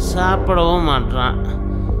 சாப்பிடவும் மாட்றான்.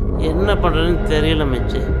 என்ன பண்ணுறதுன்னு தெரியல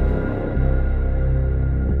மச்சி.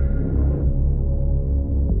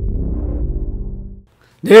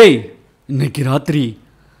 டேய், இன்னைக்கு ராத்திரி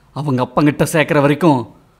அவங்க அப்பங்கிட்ட சேர்க்குற வரைக்கும்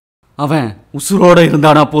அவன் உசுரோட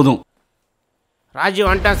இருந்தானா போதும். ராஜி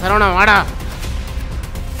வந்துட்டான். சரவணா வாடா.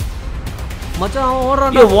 மச்சான் அவன்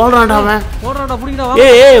ஓடுறான்டா. ஓடுறான்டா அவன். ஓடுறான்டா, புடிங்கடா.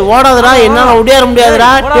 ஏய் ஓடாதடா, என்னால ஒடியார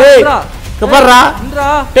முடியாதுடா. டேய் கபர்ரா. நில்றா.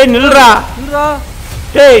 டேய் நில்றா. நில்றா.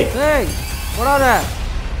 டேய் டேய் ஓடாத.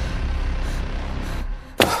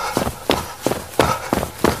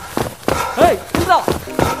 ஏய் நில்றா.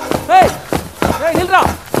 ஏய் ஏய் நில்றா.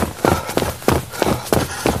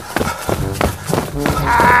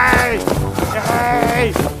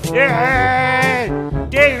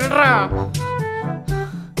 டேய் நில்றா.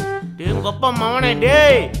 டேய் உங்க அப்பா மவனே.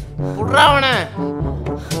 டேய் புட்றா அவனை.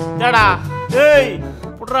 டேடா டேய்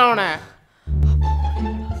புட்றா அவனை.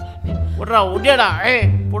 புட்றா உடியடா. ஏய்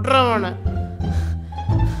புட்றா அவனை.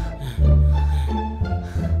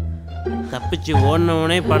 தப்பிச்சு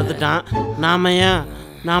ஓடினவனே படுத்துட்டான். நாம ஏன்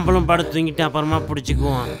நாம்பளும் படுத்து தூங்கிட்டான். அப்புறமா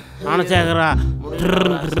பிடிச்சிக்குவோம். ஆனசேகரா.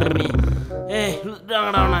 ஏய்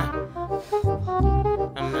இழுத்துட்டாங்கடா அவனை.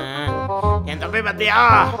 என் தம்பி பார்த்தியா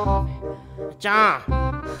மச்சான்?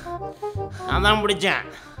 நான் தான் பிடிச்சேன்.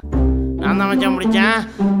 நான் தான் மச்சான் பிடிச்சேன்.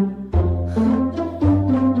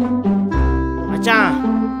 மச்சான்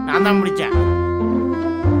நான் தான் பிடிச்சேன்.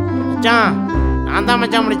 மச்சான் நான் தான்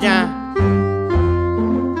மச்சான் பிடிச்சேன்.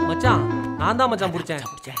 மச்சான் நான் தான் மச்சான்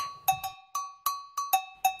பிடிச்சேன்.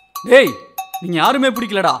 டேய், நீங்க யாருமே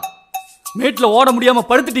பிடிக்கலடா. மேட்ல ஓட முடியாம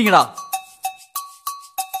படுத்துட்டீங்கடா.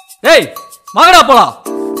 டேய் வாங்கடா போலாம்.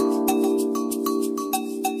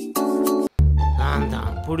 நான்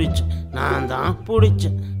தான் பிடிச்சேன். நான் தான்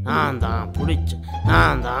பிடிச்சேன். நான் தான் பிடிச்சேன்.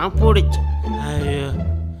 நான் தான் பிடிச்சேன். ஐயோ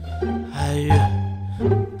ஐயோ.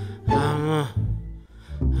 ஆமாம்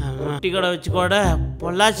ஆமாம். டீ கடை வச்சு கூட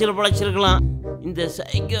பொள்ளாச்சியில் பொழைச்சிருக்கலாம். இந்த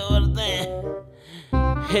சைக்கோ வருதேன்.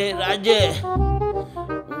 ஹே ராஜு,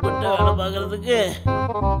 உங்கள்கிட்ட வேலை பார்க்கறதுக்கு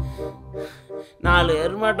 4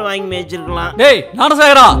 எருமாட்டை வாங்கி மேய்ச்சிருக்கலாம். டேய்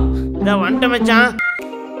ஞானசேகரா. இதை வந்துட்டேன் மச்சான்.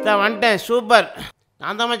 இதை வந்துட்டேன். சூப்பர்.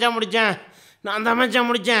 நான் தான் மச்சான் முடித்தேன். நான் தான் மச்சான்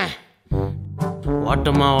முடித்தேன்.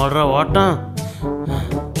 ஓட்டமா ஓடுற ஓட்டம்.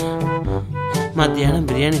 மத்தியானம்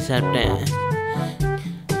பிரியாணி சாப்பிட்டேன்.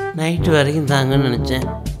 நைட்டு வரைக்கும் தாங்கன்னு நினச்சேன்.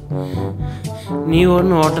 நீ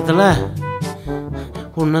ஒன்று ஓட்டத்தில்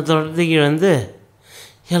உன்னை தொடர்த்துக்கு வந்து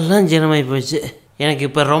எல்லாம் ஜீரணமாகி போச்சு. எனக்கு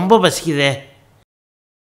இப்போ ரொம்ப பசிக்குதே.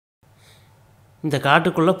 இந்த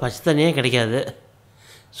காட்டுக்குள்ளே பச்சை தண்ணியே கிடைக்காது.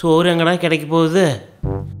 சோறு எங்கடா கிடைக்க போகுது?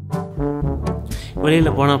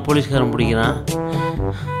 வெளியில் போனால் போலீஸ்காரன் பிடிக்கிறான்.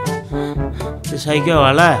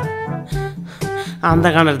 சைக்கோவால் அந்த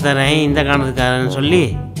காணத்து தரேன் இந்த காணத்துக்காரன்னு சொல்லி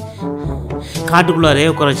காட்டுக்குள்ளாரே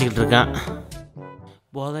உட்கார வச்சுக்கிட்டு இருக்கான்.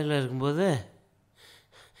 போதையில் இருக்கும்போது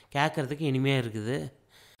கேட்குறதுக்கு இனிமையாக இருக்குது.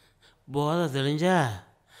 போதை தெளிஞ்சா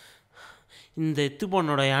இந்த எத்து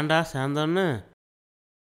பொண்ணோட ஏண்டா சேர்ந்தோன்னு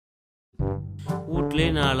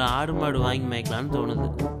வீட்லேயே 4 ஆடு மாடு வாங்கி மேய்க்கலான்னு தோணுது.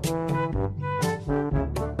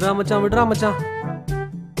 விட்றா மச்சான், விட்றா மச்சான்.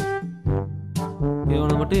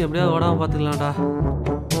 இவனை மட்டும் எப்படியாவது ஓடாமல் பார்த்துக்கலாம்டா.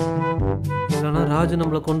 இல்லைன்னா ராஜு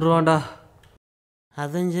நம்மளை கொண்டுருவான்டா.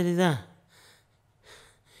 அதுவும் சரிதான்.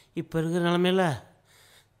 இப்போ இருக்கிற நிலமையில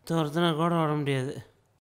துரத்துனா கூட ஓட முடியாது.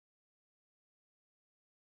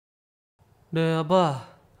 டே அப்பா,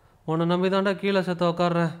 உன்னை நம்பி தான்டா கீழே செத்த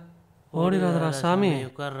உட்காடுறேன். ஓடிடாதடா சாமி.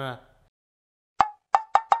 உட்கார்றா.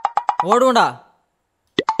 ஓடுவோண்டா.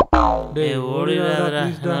 டே ஓடிடாதடா.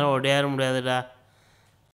 என்னால் ஓடியார முடியாதுடா.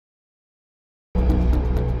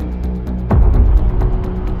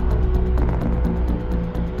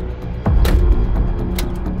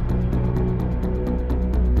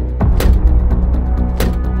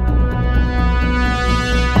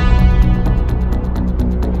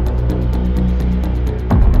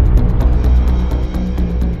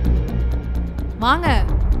 வாங்க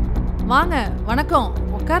வாங்க, வணக்கம்,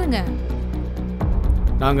 உட்காருங்க.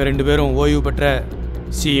 நாங்கள் 2 பேரும் ஓய்வு பெற்ற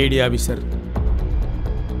CID ஆஃபீஸர்.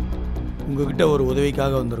 உங்ககிட்ட ஒரு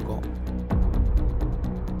உதவிக்காக வந்திருக்கோம்.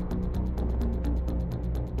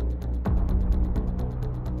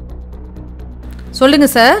 சொல்லுங்க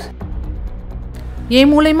சார்.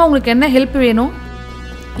 என் மூலயமா உங்களுக்கு என்ன ஹெல்ப் வேணும்?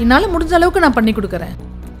 என்னால் முடிஞ்ச அளவுக்கு நான் பண்ணி கொடுக்குறேன்.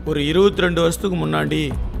 ஒரு 22 வருஷத்துக்கு முன்னாடி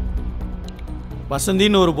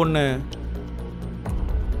வசந்தின்னு ஒரு பொண்ணு,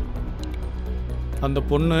 அந்த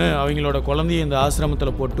பொண்ணு அவங்களோட குழந்தைய இந்த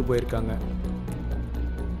ஆசிரமத்தில் போட்டு போயிருக்காங்க.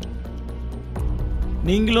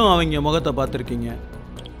 நீங்களும் அவங்க முகத்தை பார்த்துருக்கீங்க.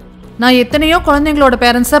 நான் எத்தனையோ குழந்தைங்களோட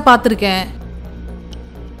பேரண்ட்ஸை பார்த்துருக்கேன்.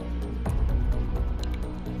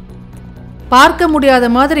 பார்க்க முடியாத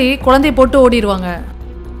மாதிரி குழந்தைய போட்டு ஓடிடுவாங்க.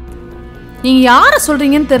 நீங்கள் யாரை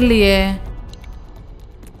சொல்கிறீங்கன்னு தெரியலையே.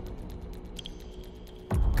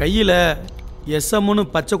 கையில் எஸ்எம்னு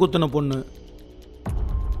பச்சை குத்துன பொண்ணு.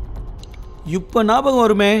 இப்போ ஞாபகம்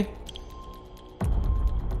வருமே,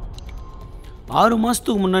 6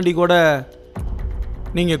 மாதத்துக்கு முன்னாடி கூட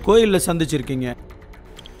நீங்கள் கோயிலில் சந்திச்சிருக்கீங்க.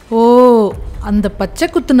 ஓ, அந்த பச்சை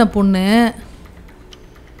குத்துன பொண்ணு.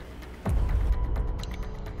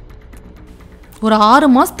 ஒரு 6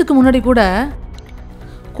 மாதத்துக்கு முன்னாடி கூட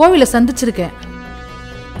கோவிலில் சந்திச்சிருக்கேன்.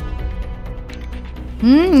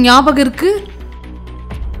 ஞாபகம் இருக்கு.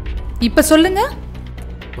 இப்போ சொல்லுங்க.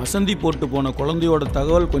 வசந்தி போட்டு போன குழந்தையோட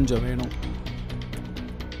தகவல் கொஞ்சம் வேணும்.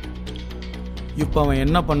 இப்போ அவன்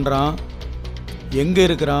என்ன பண்ணுறான், எங்கே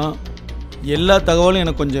இருக்கிறான், எல்லா தகவலும்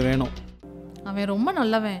எனக்கு கொஞ்சம் வேணும். அவன் ரொம்ப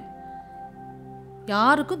நல்லவன்.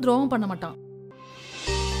 யாருக்கும் துரோகம் பண்ண மாட்டான்.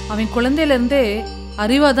 அவன் குழந்தையிலேருந்தே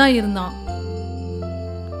அறிவாக தான் இருந்தான்.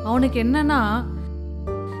 அவனுக்கு என்னன்னா,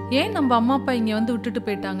 ஏன் நம்ம அம்மா அப்பா இங்கே வந்து விட்டுட்டு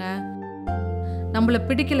போயிட்டாங்க, நம்மளை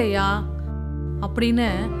பிடிக்கலையா அப்படின்னு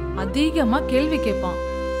அதிகமாக கேள்வி கேட்பான்.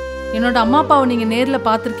 என்னோட அம்மா அப்பாவை நீங்கள் நேரில்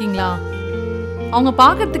பார்த்துருக்கீங்களா? அவங்க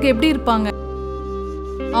பார்க்கறதுக்கு எப்படி இருப்பாங்க?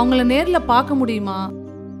 அவங்கள நேரில் பார்க்க முடியுமா?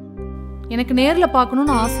 எனக்கு நேரில்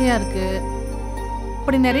பார்க்கணுன்னு ஆசையாக இருக்கு.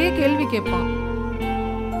 அப்படி நிறைய கேள்வி கேட்பான்.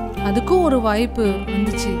 அதுக்கும் ஒரு வாய்ப்பு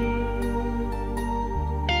வந்துச்சு.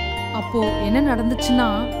 அப்போ என்ன நடந்துச்சுன்னா,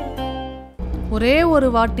 ஒரே ஒரு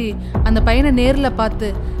வாட்டி அந்த பையனை நேரில் பார்த்து,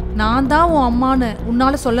 நான் தான் உன் அம்மான்னு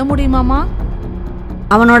உன்னால சொல்ல முடியுமாமா?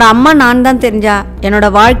 அவனோட அம்மா நான் தான் தெரிஞ்சா என்னோட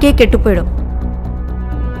வாழ்க்கையே கெட்டு போயிடும்.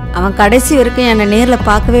 அவன் கடைசி வரைக்கும் என்னை நேரில்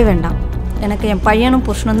பார்க்கவே வேண்டாம். எனக்கு என் பையனும்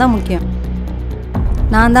புருஷனும் தான் முக்கியம்.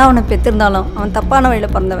 நான் தான் அவனை பெற்றிருந்தாலும் அவன் தப்பான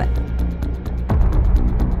வழியில் பிறந்தவன்.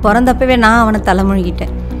 பிறந்தப்பவே நான் அவனை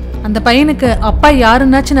தலைமொழிகிட்டேன். அந்த பையனுக்கு அப்பா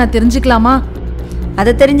யாருன்னாச்சும் நான் தெரிஞ்சுக்கலாமா?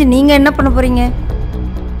 அதை தெரிஞ்சு நீங்கள் என்ன பண்ண போகிறீங்க?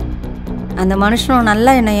 அந்த மனுஷனும்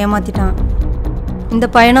நல்லா என்னை ஏமாற்றிட்டான். இந்த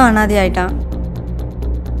பையனும் அனாதை ஆயிட்டான்.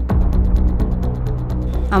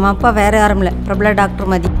 அவன் அப்பா வேற யாரும் இல்லை, பிரபல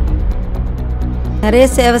டாக்டர் மதி. நிறைய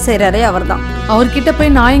சேவை செய்கிறாரே அவர் தான். அவர்கிட்ட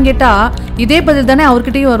போய் நியாயம் கேட்டா இதே பதில் தானே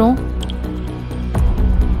அவர்கிட்டயும் வரும்.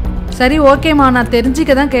 சரி, ஓகேம்மா, நான்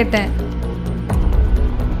தெரிஞ்சிக்க தான் கேட்டேன்.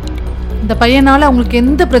 இந்த பையனால அவங்களுக்கு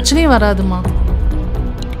எந்த பிரச்சனையும் வராதுமா.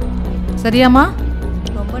 சரியாம்மா?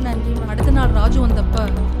 ரொம்ப நன்றி. அடுத்த நாள் ராஜு வந்தப்ப,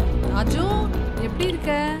 ராஜு எப்படி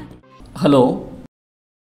இருக்க? ஹலோ,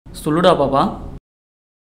 சொல்லுடா பாப்பா.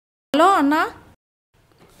 ஹலோ அண்ணா.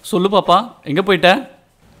 சொல்லு பாப்பா, எங்கே போயிட்ட?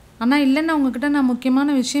 அண்ணா இல்லைன்னா உங்ககிட்ட நான்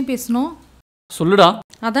முக்கியமான விஷயம் பேசணும். சொல்லுடா.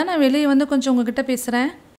 அதான் நான் வெளியே வந்து கொஞ்சம் உங்ககிட்ட பேசுகிறேன்.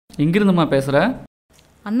 எங்கிருந்துமா பேசுகிற?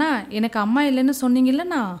 அண்ணா, எனக்கு அம்மா இல்லைன்னு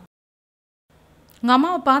சொன்னீங்கல்லண்ணா, உங்கள்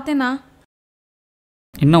அம்மாவை பார்த்தேண்ணா.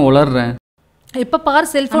 என்ன உளர்றேன்? இப்போ பாரு,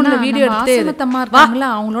 செல்ஃபோனில் வீடியோ எடுத்து ஆசிரமத்தம்மா இருக்காங்களா,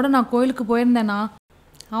 அவங்களோட நான் கோயிலுக்கு போயிருந்தேண்ணா.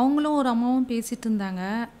 அவங்களும் ஒரு அம்மாவும் பேசிகிட்டு இருந்தாங்க.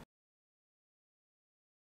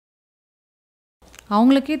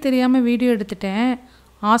 அவங்களுக்கே தெரியாமல் வீடியோ எடுத்துட்டேன்.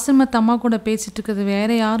 ஆசிரமத்தம்மா கூட பேசிகிட்டு இருக்கிறது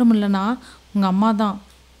வேறு யாரும் இல்லைண்ணா, உங்கள் அம்மா தான்.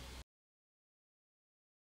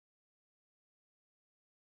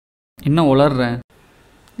 என்ன உளர்றேன்?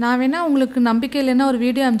 நான் வேணா உங்களுக்கு நம்பிக்கை இல்லைன்னா ஒரு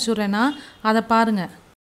வீடியோ அனுப்பிச்சுட்றேன்னா, அதை பாருங்க.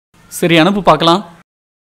 சரி, அனுப்பு பார்க்கலாம்.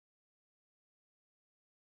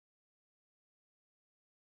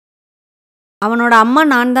 அவனோட அம்மா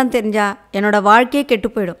நான் தான் தெரிஞ்சா என்னோட வாழ்க்கையே கெட்டு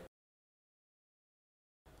போயிடும்.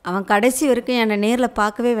 அவன் கடைசி வரைக்கும் என்னை நேரில்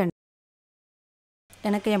பார்க்கவே வேண்டாம்.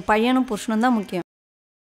 எனக்கு என் பையனும் புருஷனும் தான் முக்கியம்.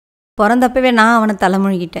 பிறந்தப்பவே நான் அவனை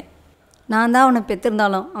தலைமொழிகிட்டேன். நான் தான் அவனை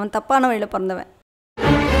பெற்றிருந்தாலும் அவன் தப்பான வழியில் பிறந்தவன்.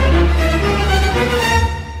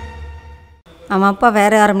 அவன் அப்பா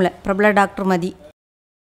வேற யாரும் இல்லை, பிரபல டாக்டர் மதி.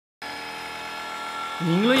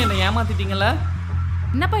 நீங்களும் என்னை ஏமாத்திட்டீங்கல்ல?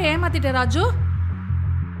 என்னப்பா ஏமாத்திட்ட ராஜு?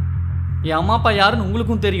 என் அம்மா அப்பா யாருன்னு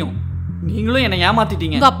உங்களுக்கும் தெரியும். நீங்களும் என்னை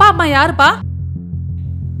ஏமாத்திட்டீங்க. உங்க அப்பா அம்மா யாருப்பா?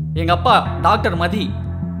 எங்க அப்பா டாக்டர் மதி,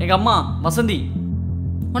 எங்க அம்மா வசந்தி.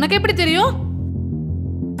 உனக்கு எப்படி தெரியும்?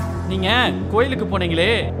 நீங்க கோயிலுக்கு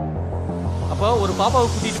போனீங்களே, அப்போ ஒரு பாப்பாவை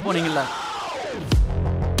கூட்டிட்டு போனீங்கல்ல,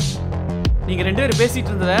 நீங்க 2 பேரும் பேசிட்டு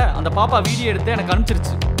இருந்தத அந்த பாப்பா வீடியோ எடுத்து எனக்கு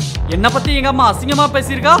அனுப்பிச்சிருச்சு. என்ன பத்தி எங்க அம்மா அசிங்கமா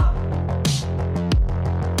பேசியிருக்கா?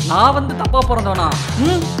 நான் வந்து தப்பா பிறந்தவனா?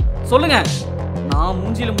 சொல்லுங்க, நான்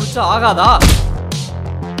மூஞ்சியில முடிச்சா ஆகாதா?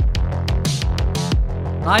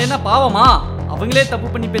 நான் என்ன பாவமா? அவங்களே தப்பு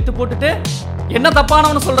பண்ணி பெத்து போட்டுட்டு என்ன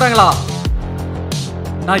தப்பானவனு சொல்றாங்களா?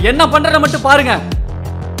 நான் என்ன பண்றேன்னு மட்டும் பாருங்க,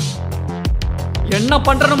 என்ன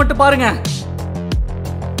பண்றேன்னு மட்டும் பாருங்க.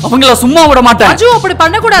 அவங்கள சும்மா விட மாட்டேன். ராஜு அப்படி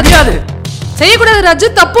பண்ண கூடாது, செய்யக்கூடாது ராஜு,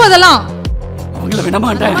 தப்பு அதெல்லாம். அவங்கள விட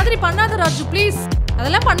மாட்டேன். அந்த மாதிரி பண்ணாத ராஜு, ப்ளீஸ்.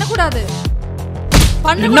 அதெல்லாம் பண்ண கூடாது.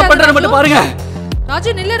 என்ன பண்றேன்னு மட்டும் பாருங்க.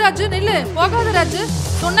 ராஜு நில்லு, ராஜு நில்லு, போகாத ராஜு,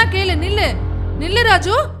 சொன்னா கேளு, நில்லு நில்லு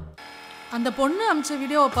ராஜு. அந்த பொண்ணு அமிச்ச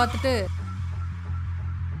வீடியோவை பார்த்துட்டு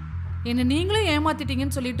என்ன நீங்களும்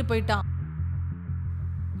ஏமாத்திட்டீங்கன்னு சொல்லிட்டு போயிட்டான்.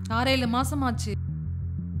 6-7 மாசமாச்சு,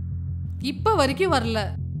 இப்ப வரைக்கும் வரல.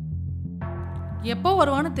 எப்போ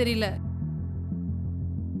வருவான்னு தெரியல.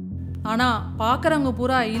 ஆனா பாக்குறவங்க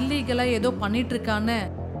பூரா இல்லீகலா ஏதோ பண்ணிட்டு இருக்கான்னு.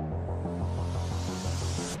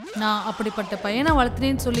 நான் அப்படிப்பட்ட பையனை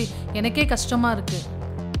வளர்த்துனேன்னு சொல்லி எனக்கே கஷ்டமா இருக்கு.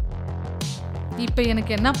 இப்ப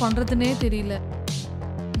எனக்கு என்ன பண்றதுன்னே தெரியல.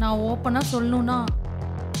 நான் ஓப்பனா சொல்லணும்னா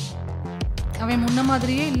அவன் முன்ன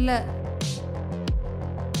மாதிரியே இல்லை.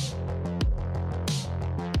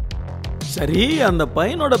 சரி, அந்த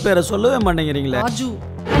பையனோட பேரை சொல்லவே மாட்டேங்கிறீங்களே. ராஜு.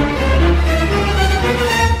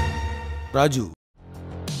 ராஜு.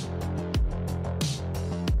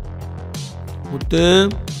 முத்து.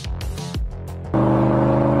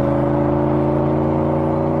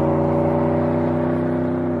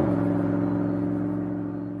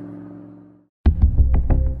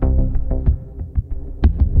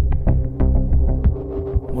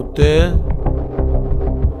 முத்து,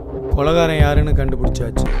 கொலகாரன் யாருன்னு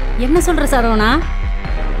கண்டுபிடிச்சாச்சு. என்ன சொல்ற சரவணா?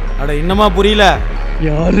 அட இன்னமா புரியல?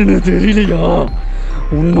 யாருன்னு தெரியலையா?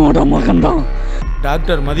 உன்னோட மகன்தான்.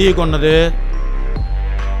 டாக்டர் மதியை கொன்னது,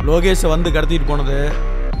 லோகேஷை வந்து கடத்திட்டு போனது,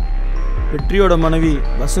 வெற்றியோட மனைவி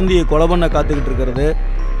வசந்தியை கொலை பண்ண காத்துக்கிட்டு இருக்கிறது.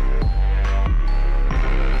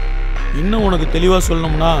 இன்னும் உனக்கு தெளிவா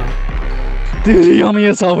சொல்லணும்னா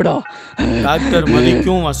தெரியாமையே சாவிடா. டாக்டர்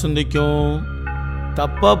மதிக்கும் வசந்திக்கும்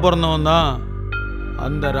தப்பா பிறந்தவன் தான்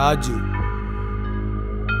அந்த ராஜு.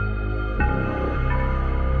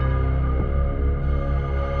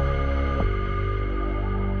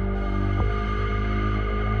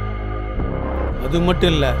 அது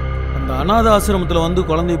மட்டும் இல்ல, அந்த அநாத ஆசிரமத்தில் வந்து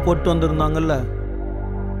குழந்தை போட்டு வந்திருந்தாங்கல்ல,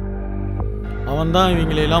 அவன் தான்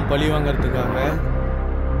இவங்களையெல்லாம் பழி வாங்கறதுக்காக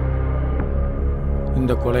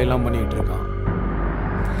இந்த கொலையெல்லாம் பண்ணிட்டு இருக்கான்.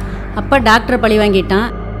 அப்ப டாக்டர் பழி வாங்கிட்டான்,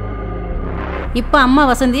 இப்ப அம்மா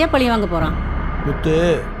வசந்தியா பழி வாங்க போறான். முத்து,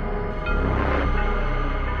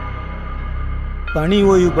 பணி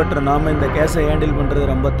ஓய்வு பெற்ற நாம இந்த கேஸை ஹேண்டில்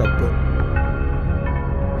பண்றது ரொம்ப தப்பு.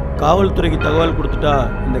 காவல்துறைக்கு தகவல் கொடுத்துட்டா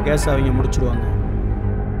இந்த கேஸை அவங்க முடிச்சிடுவாங்க.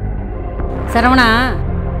 சரவணா,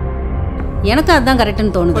 எனக்கு அதுதான்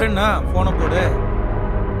கரெக்ட்னு தோணுது. என்ன போனை போடு.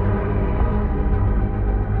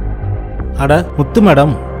 அட முத்து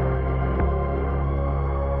மேடம்.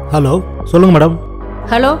 ஹலோ, சொல்லுங்க மேடம்.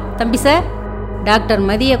 ஹலோ தம்பி சார், டாக்டர்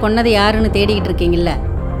மதியை கொன்னது யாருன்னு தேடிக்கிட்டு இருக்கீங்கல்ல?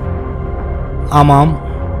 ஆமாம்.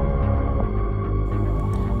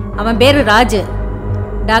 அவன் பேரு ராஜு.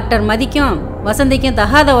 டாக்டர் மதிக்கும் வசந்திக்கும்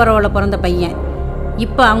தகாத உறவில் பிறந்த பையன்.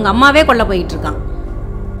 இப்போ அவங்க அம்மாவே கொல்ல போயிட்டு இருக்கான்.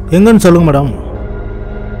 எங்கன்னு சொல்லுங்க மேடம்,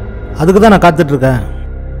 அதுக்கு தான் நான் காத்துட்ருக்கேன்.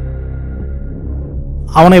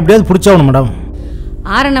 அவனை எப்படியாவது பிடிச்சவனும் மேடம்.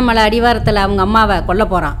 ஆரணமலை அடிவாரத்தில் அவங்க அம்மாவை கொல்ல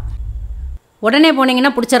போகிறான். உடனே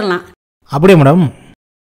போனீங்கன்னா பிடிச்சிடலாம். அப்படியே மேடம்,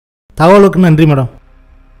 தகவலுக்கு நன்றி மேடம்.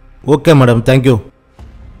 Okay madam, thank you.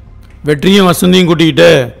 வெற்றியும் வசந்தியும்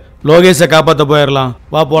கூட்டிக்கிட்டு லோகேஷை காப்பாற்ற போயிடலாம்.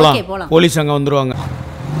 வா போகலாம். ஓகே, போலாம். போலீஸ் அங்கே வந்துடுவாங்க.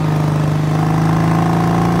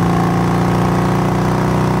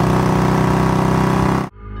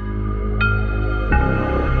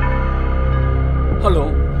 ஹலோ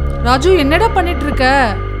ராஜு, என்னடா பண்ணிட்டு இருக்க?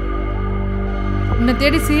 உன்னை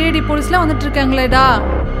தேடி CID போலீஸ்லாம் வந்துட்டு இருக்காங்களேடா.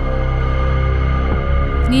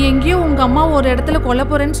 நீ எங்கேயோ உங்க அம்மா ஒரு இடத்துல கொல்ல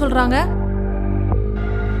போறேன்னு சொல்றாங்க.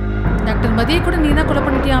 டாக்டர் மதியை கூட நீ தான் கொலை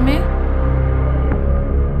பண்ணிட்டியாமே.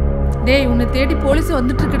 டேய், உன்னை தேடி போலீஸ்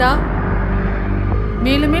வந்துட்டு இருக்குடா.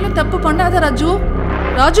 மேலும் மேலும் தப்பு பண்ணாத Raju.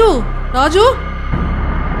 Raju Raju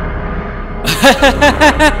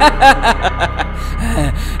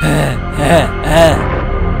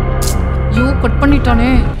you cut பண்ணிட்டானே.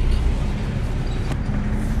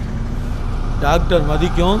 Doctor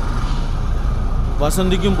மதிக்கும்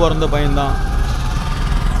வசந்திக்கும் பிறந்த பையன்தான்.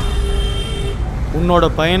 உன்னோட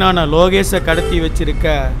பையனான லோகேஷை கடத்தி வச்சிருக்க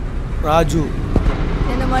ராஜு.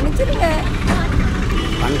 என்னை மன்னிச்சிருங்க.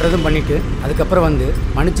 பண்ணுறதும் பண்ணிவிட்டு அதுக்கப்புறம் வந்து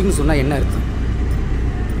மன்னிச்சுன்னு சொன்னால் என்ன அர்த்தம்?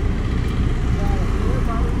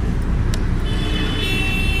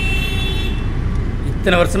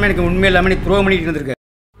 இத்தனை வருஷமா எனக்கு உண்மை இல்லாமல் நீ துரோகம் பண்ணிட்டு இருந்திருக்க.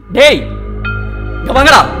 டேய் இங்க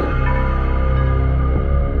வாங்கடா.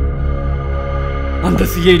 அந்த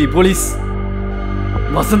சிஐடி போலீஸ்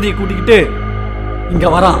வசந்தியை கூட்டிக்கிட்டு இங்க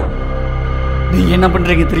வரான். நீங்க என்ன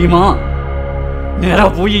பண்றீங்க தெரியுமா? நேரா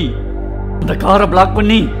போய் அந்த காரை பிளாக்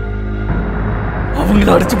பண்ணி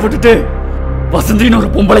அவங்கள அடிச்சு போட்டுட்டு வசந்தின்னு ஒரு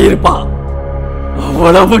பொம்பளை இருப்பா,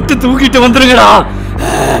 அவளை மட்டும் தூக்கிட்டு வந்துருங்கடா.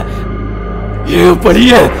 என்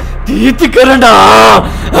படிய தீர்த்துக்கிறேன்டா.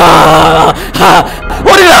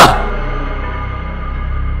 ஓடுடா.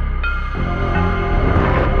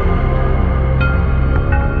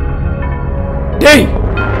 டேய்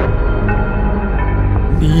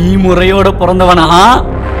நீ முறையோட பிறந்தவனா,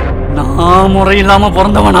 நான் முறை இல்லாம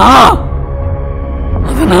பிறந்தவனா?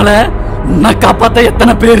 அதனால உன்னை காப்பாத்த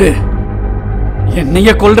எத்தனை பேரு,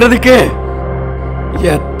 என்னைய கொல்றதுக்கு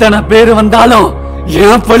எத்தனை பேரு வந்தாலும்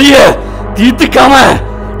என் பழிய தீர்த்துக்காம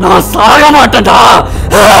நான் சாக மாட்டேன்டா.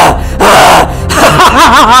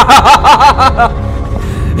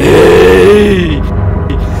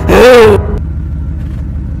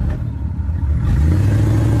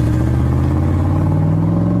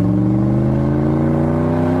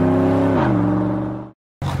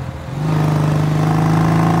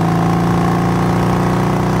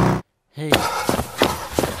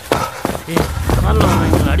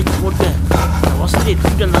 அடிச்சு போட்டு வசதியை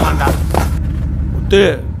தூக்கிட்டு வந்துடலாம்டா. முத்து,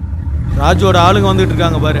 ராஜோட ஆளுங்க வந்துட்டு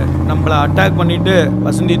இருக்காங்க பாரு, நம்மள அட்டாக் பண்ணிட்டு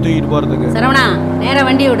வசந்தியை தூக்கிட்டு போறதுக்கு. சரவணா நேரா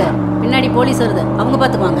வண்டி விடு, பின்னாடி போலீஸ் வருது, அவங்க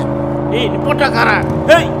பாத்துக்குவாங்க. ஏய் ரிப்போர்ட்டர்காரன்,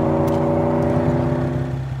 ஏய்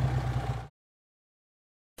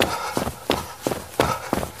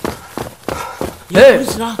ஏய்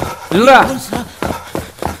இல்லடா.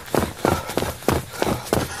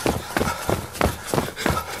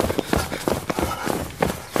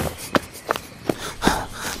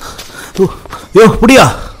 யோ புடியா.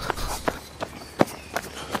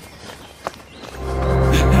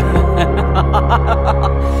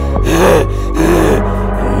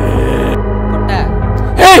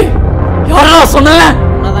 ஏய் யாரா சொன்ன?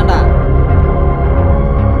 உன்னதான்டா.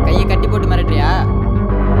 கையை கட்டி போட்டு மிரட்டுறியா?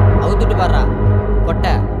 அவுத்துட்டு பாடுறா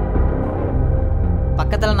பொட்டை.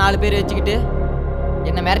 பக்கத்துல 4 பேர் வச்சுக்கிட்டு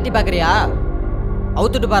என்ன மிரட்டி பாக்குறியா?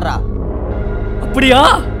 அவுத்துட்டு பாடுறா. அப்படியா?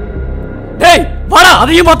 டேய் வாடா,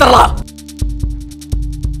 அதையும் பாத்துறலாம்.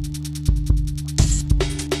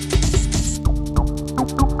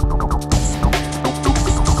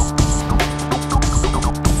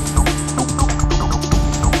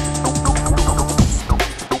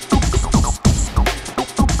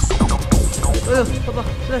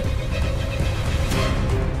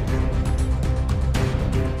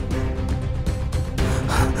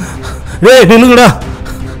 டேய் நில்லுங்கடா.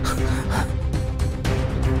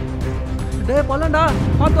 டேய் பல்லண்டா,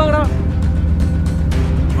 பாத்து வாங்கடா.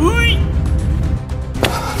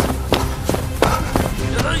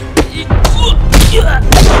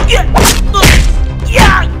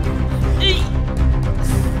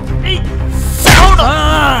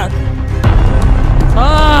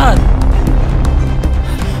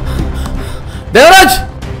 தேவராஜ்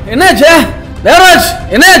என்னாச்சு? தேவராஜ்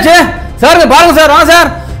என்னாச்சு? சார் பாருங்க சார், வாங்க சார்.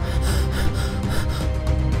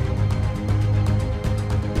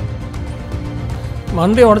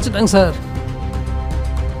 மண்டையை உடைச்சிட்டாங்க சார்.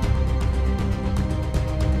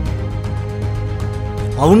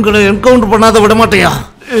 அவங்கள என்கவுண்டர் பண்ணாத விட மாட்டேயா?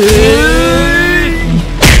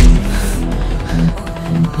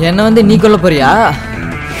 என்ன வந்து நீ கொல்ல போறியா?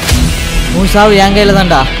 உன் சாவு என் கையில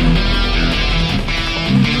தான்டா.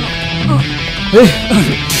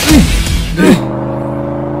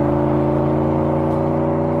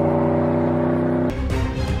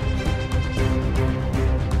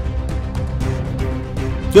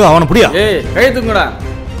 யோ அவன புடியா. ஏய் கை தூக்குடா.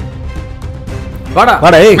 வாடா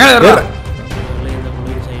வாடா. ஏய் மேல ஏறுடா.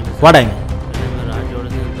 வாடா.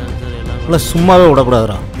 இல்ல சும்மாவே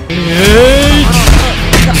விடக்கூடாதுடா.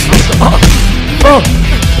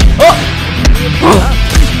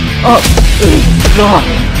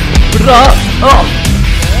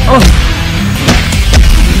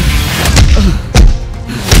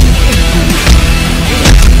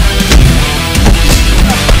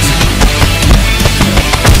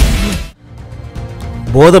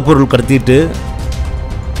 போதைப்பொருள் கடத்திட்டு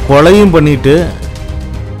கொலையும் பண்ணிட்டு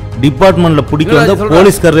டிபார்ட்மெண்ட்ல பிடிக்க வந்த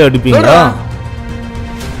போலீஸ்காரரை அடிப்பீங்களா?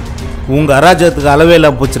 உங்க அராஜகத்துக்கு அளவே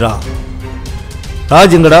இல்லாம போச்சுடா.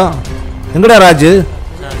 ராஜ் எங்கடா? எங்கடா ராஜ்?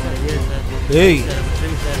 ஏய்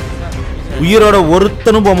உயிரோட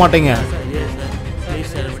ஒருத்தனும் போக மாட்டேங்க.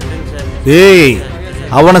 ஏய்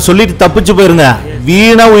அவனை சொல்லிட்டு தப்பிச்சு போயிருங்க.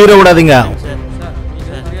 வீணா உயிரை விடாதீங்க.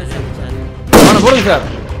 போடுங்க சார்.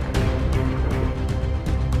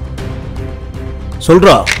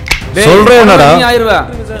 சொல்றா என்னடா?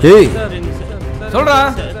 ஏய் சொல்றா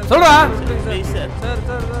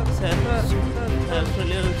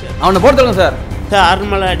அவனை போட்டுங்க சார்.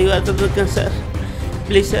 ஆர்மலை அடி வாத்துட்டு இருக்கேன் சார்.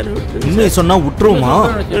 Please sir. உண்மையை சொன்னா விட்டுருமா?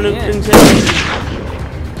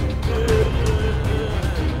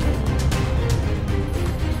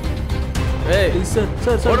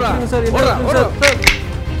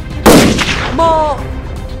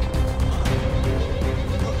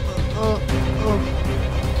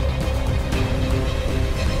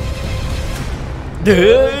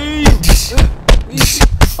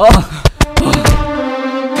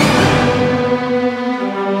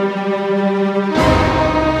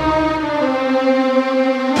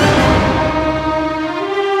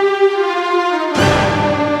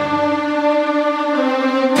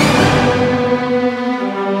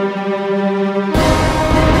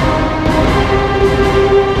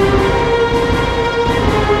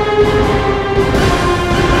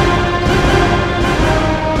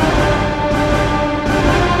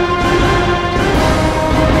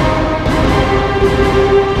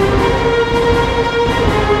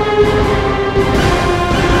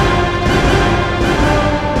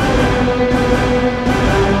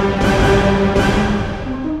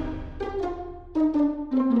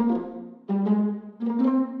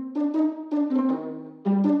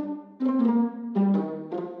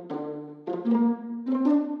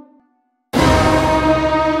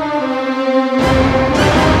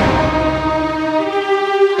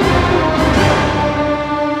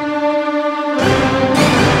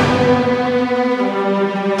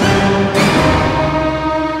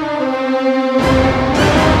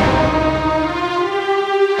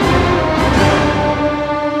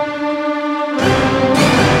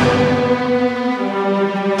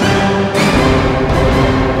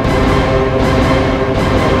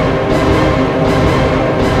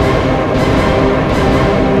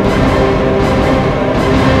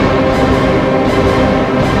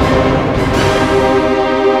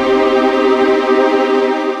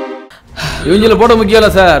 இவங்கள போட முக்கியம் இல்லை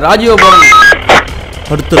சார், ராஜீவை போடணும்.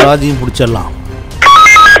 அடுத்து ராஜியும் பிடிச்சிடலாம்.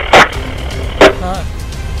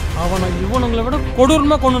 அவனை இவனுங்களை விட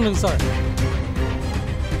கொடூரமாக கொண்டு சார்.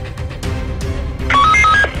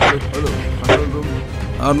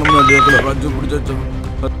 ராஜு பிடிச்சாச்சு.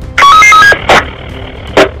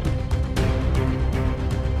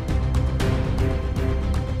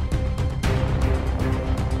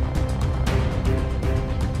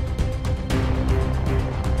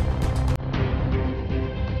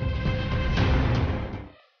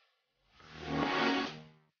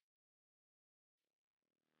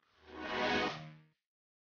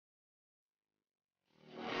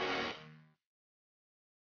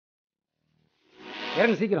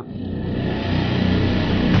 இறங்க சீக்கிரம்.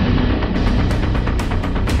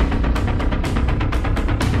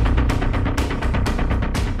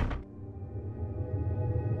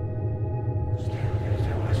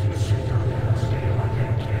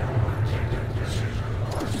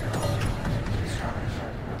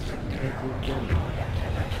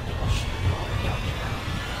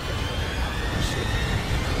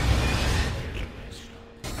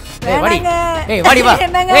 வாடி வாடி வா.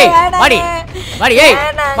 வாடி வாடி.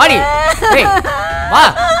 வாடி வா.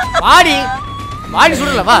 வாடி வாடி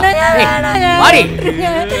சுடல வா. வாடி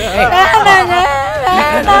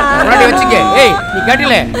முன்னாடி வச்சுக்க. நீ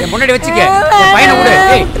கேட்டில என் முன்னாடி வச்சுக்க. என் பையனை விடு.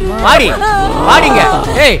 வாடி வாடிங்க.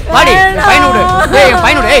 வாடி என் பையனை விடு. என்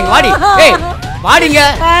பையனை விடு. வாடி வாடிங்க.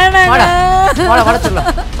 வாடா வாடா வாட சொல்லலாம்.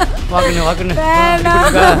 வாக்குன்னு வாக்குன்னு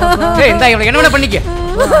இந்தா இவனை என்ன வேணா பண்ணிக்க.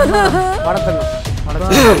 வடத்தங்க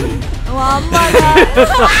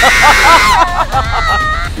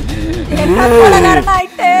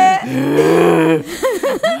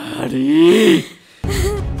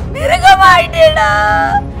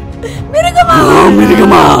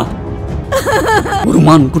ஒரு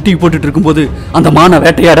மான் குட்டி போட்டுட்டு இருக்கும்போது அந்த மானை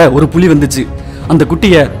வேட்டையாட ஒரு புலி வந்துச்சு. அந்த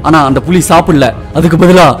குட்டிய ஆனா அந்த புலி சாப்பிடல. அதுக்கு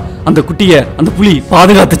பதிலா அந்த குட்டிய அந்த புலி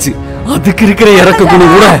பாதுகாத்துச்சு. அதுக்கு இருக்கிற இறக்க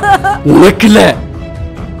குணம் கூட உனக்கு இல்ல.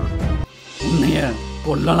 உன்னைய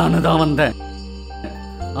கொல்லலான்னு தான் வந்தேன்.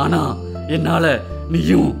 ஆனா என்னால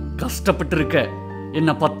நீயும் கஷ்டப்பட்டு இருக்க. என்ன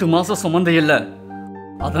 10 மாசம் சுமந்த இல்ல.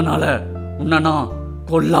 அதனால உன்னை நான்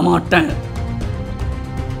கொல்ல மாட்டேன்.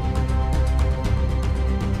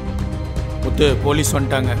 முத்து, போலீஸ்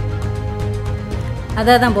வந்துட்டாங்க.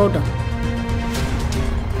 அதான் போகட்டும்.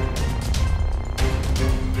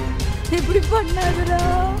 இப்படி பண்ணாதடா.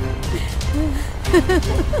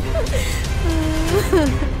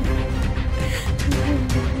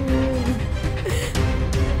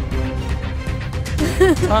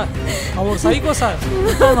 சார் அவன் ஒரு சைக்கோ சார்.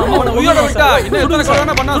 அவனை உயிரோட விட்டா இன்னும் எத்தனை கொலை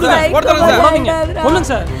வேணா பண்ணலாம் சார். ஓடுங்க சார். கொல்லுங்க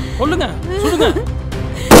சார், கொல்லுங்க, சுடுங்க.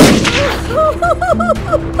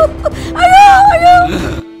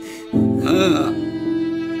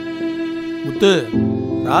 முத்து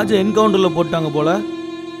ராஜா என்கவுண்டர்ல போட்டாங்க போல.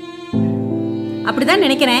 அப்படிதான்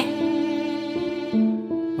நினைக்கிறேன்.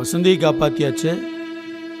 வசந்தியை காப்பாத்தியாச்சு,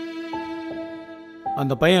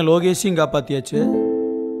 அந்த பையன் லோகேஷையும் காப்பாத்தியாச்சு,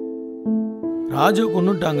 ராஜு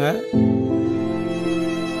கொன்னுட்டாங்க.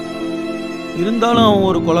 இருந்தாலும் அவன்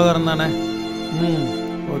ஒரு கொலைகாரன் தானே.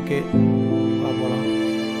 ஓகே போலாம்.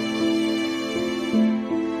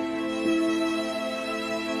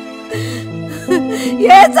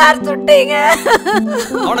 ஏன் சார் சுட்டீங்க?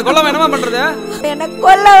 அவனை கொல்ல என்னமா பண்றது? எனக்கு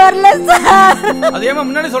கொல்ல வரல சார். அது ஏமா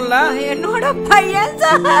முன்னாடி சொல்லல? என்னோட பையன்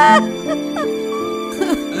சார்.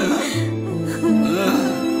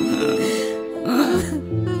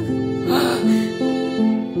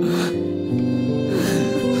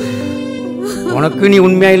 உனக்கு நீ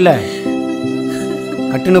உண்மையா இல்லை,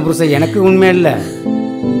 கட்டுன புருஷன் எனக்கு உண்மையா இல்லை.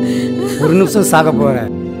 ஒரு நிமிஷம் சாக போற.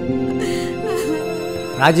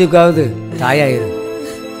 ராஜுக்காவது தாயாயிரு.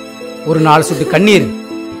 ஒரு 4 சொட்டு கண்ணீர்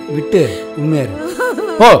விட்டு உண்மையாரு.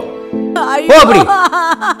 போ போ அப்படி.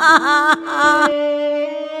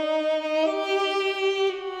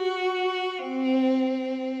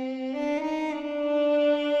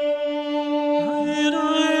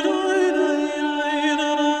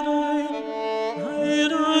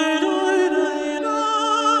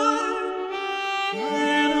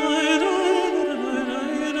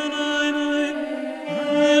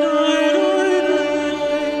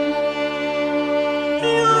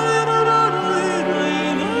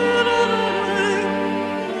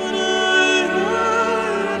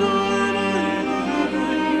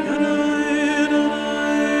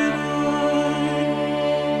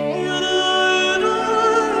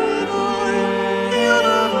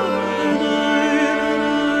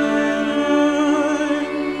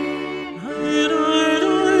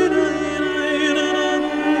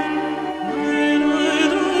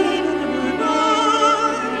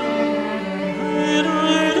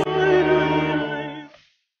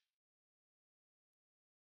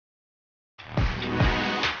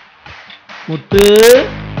 முத்து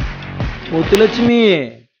முத்துலட்சுமி,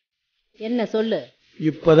 என்ன சொல்லு?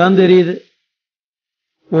 இப்பதான் தெரியுது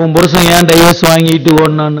உன் புருஷன் ஏன் டைவர்ஸ் வாங்கிட்டு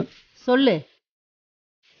ஓடனான்னு. சொல்லு.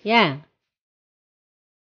 ஏன்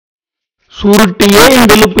சுருட்டியே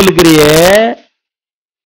இந்த இழுப்பு இழுக்கிறியே?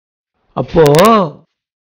 அப்போ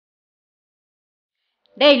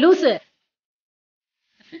டேய் லூசு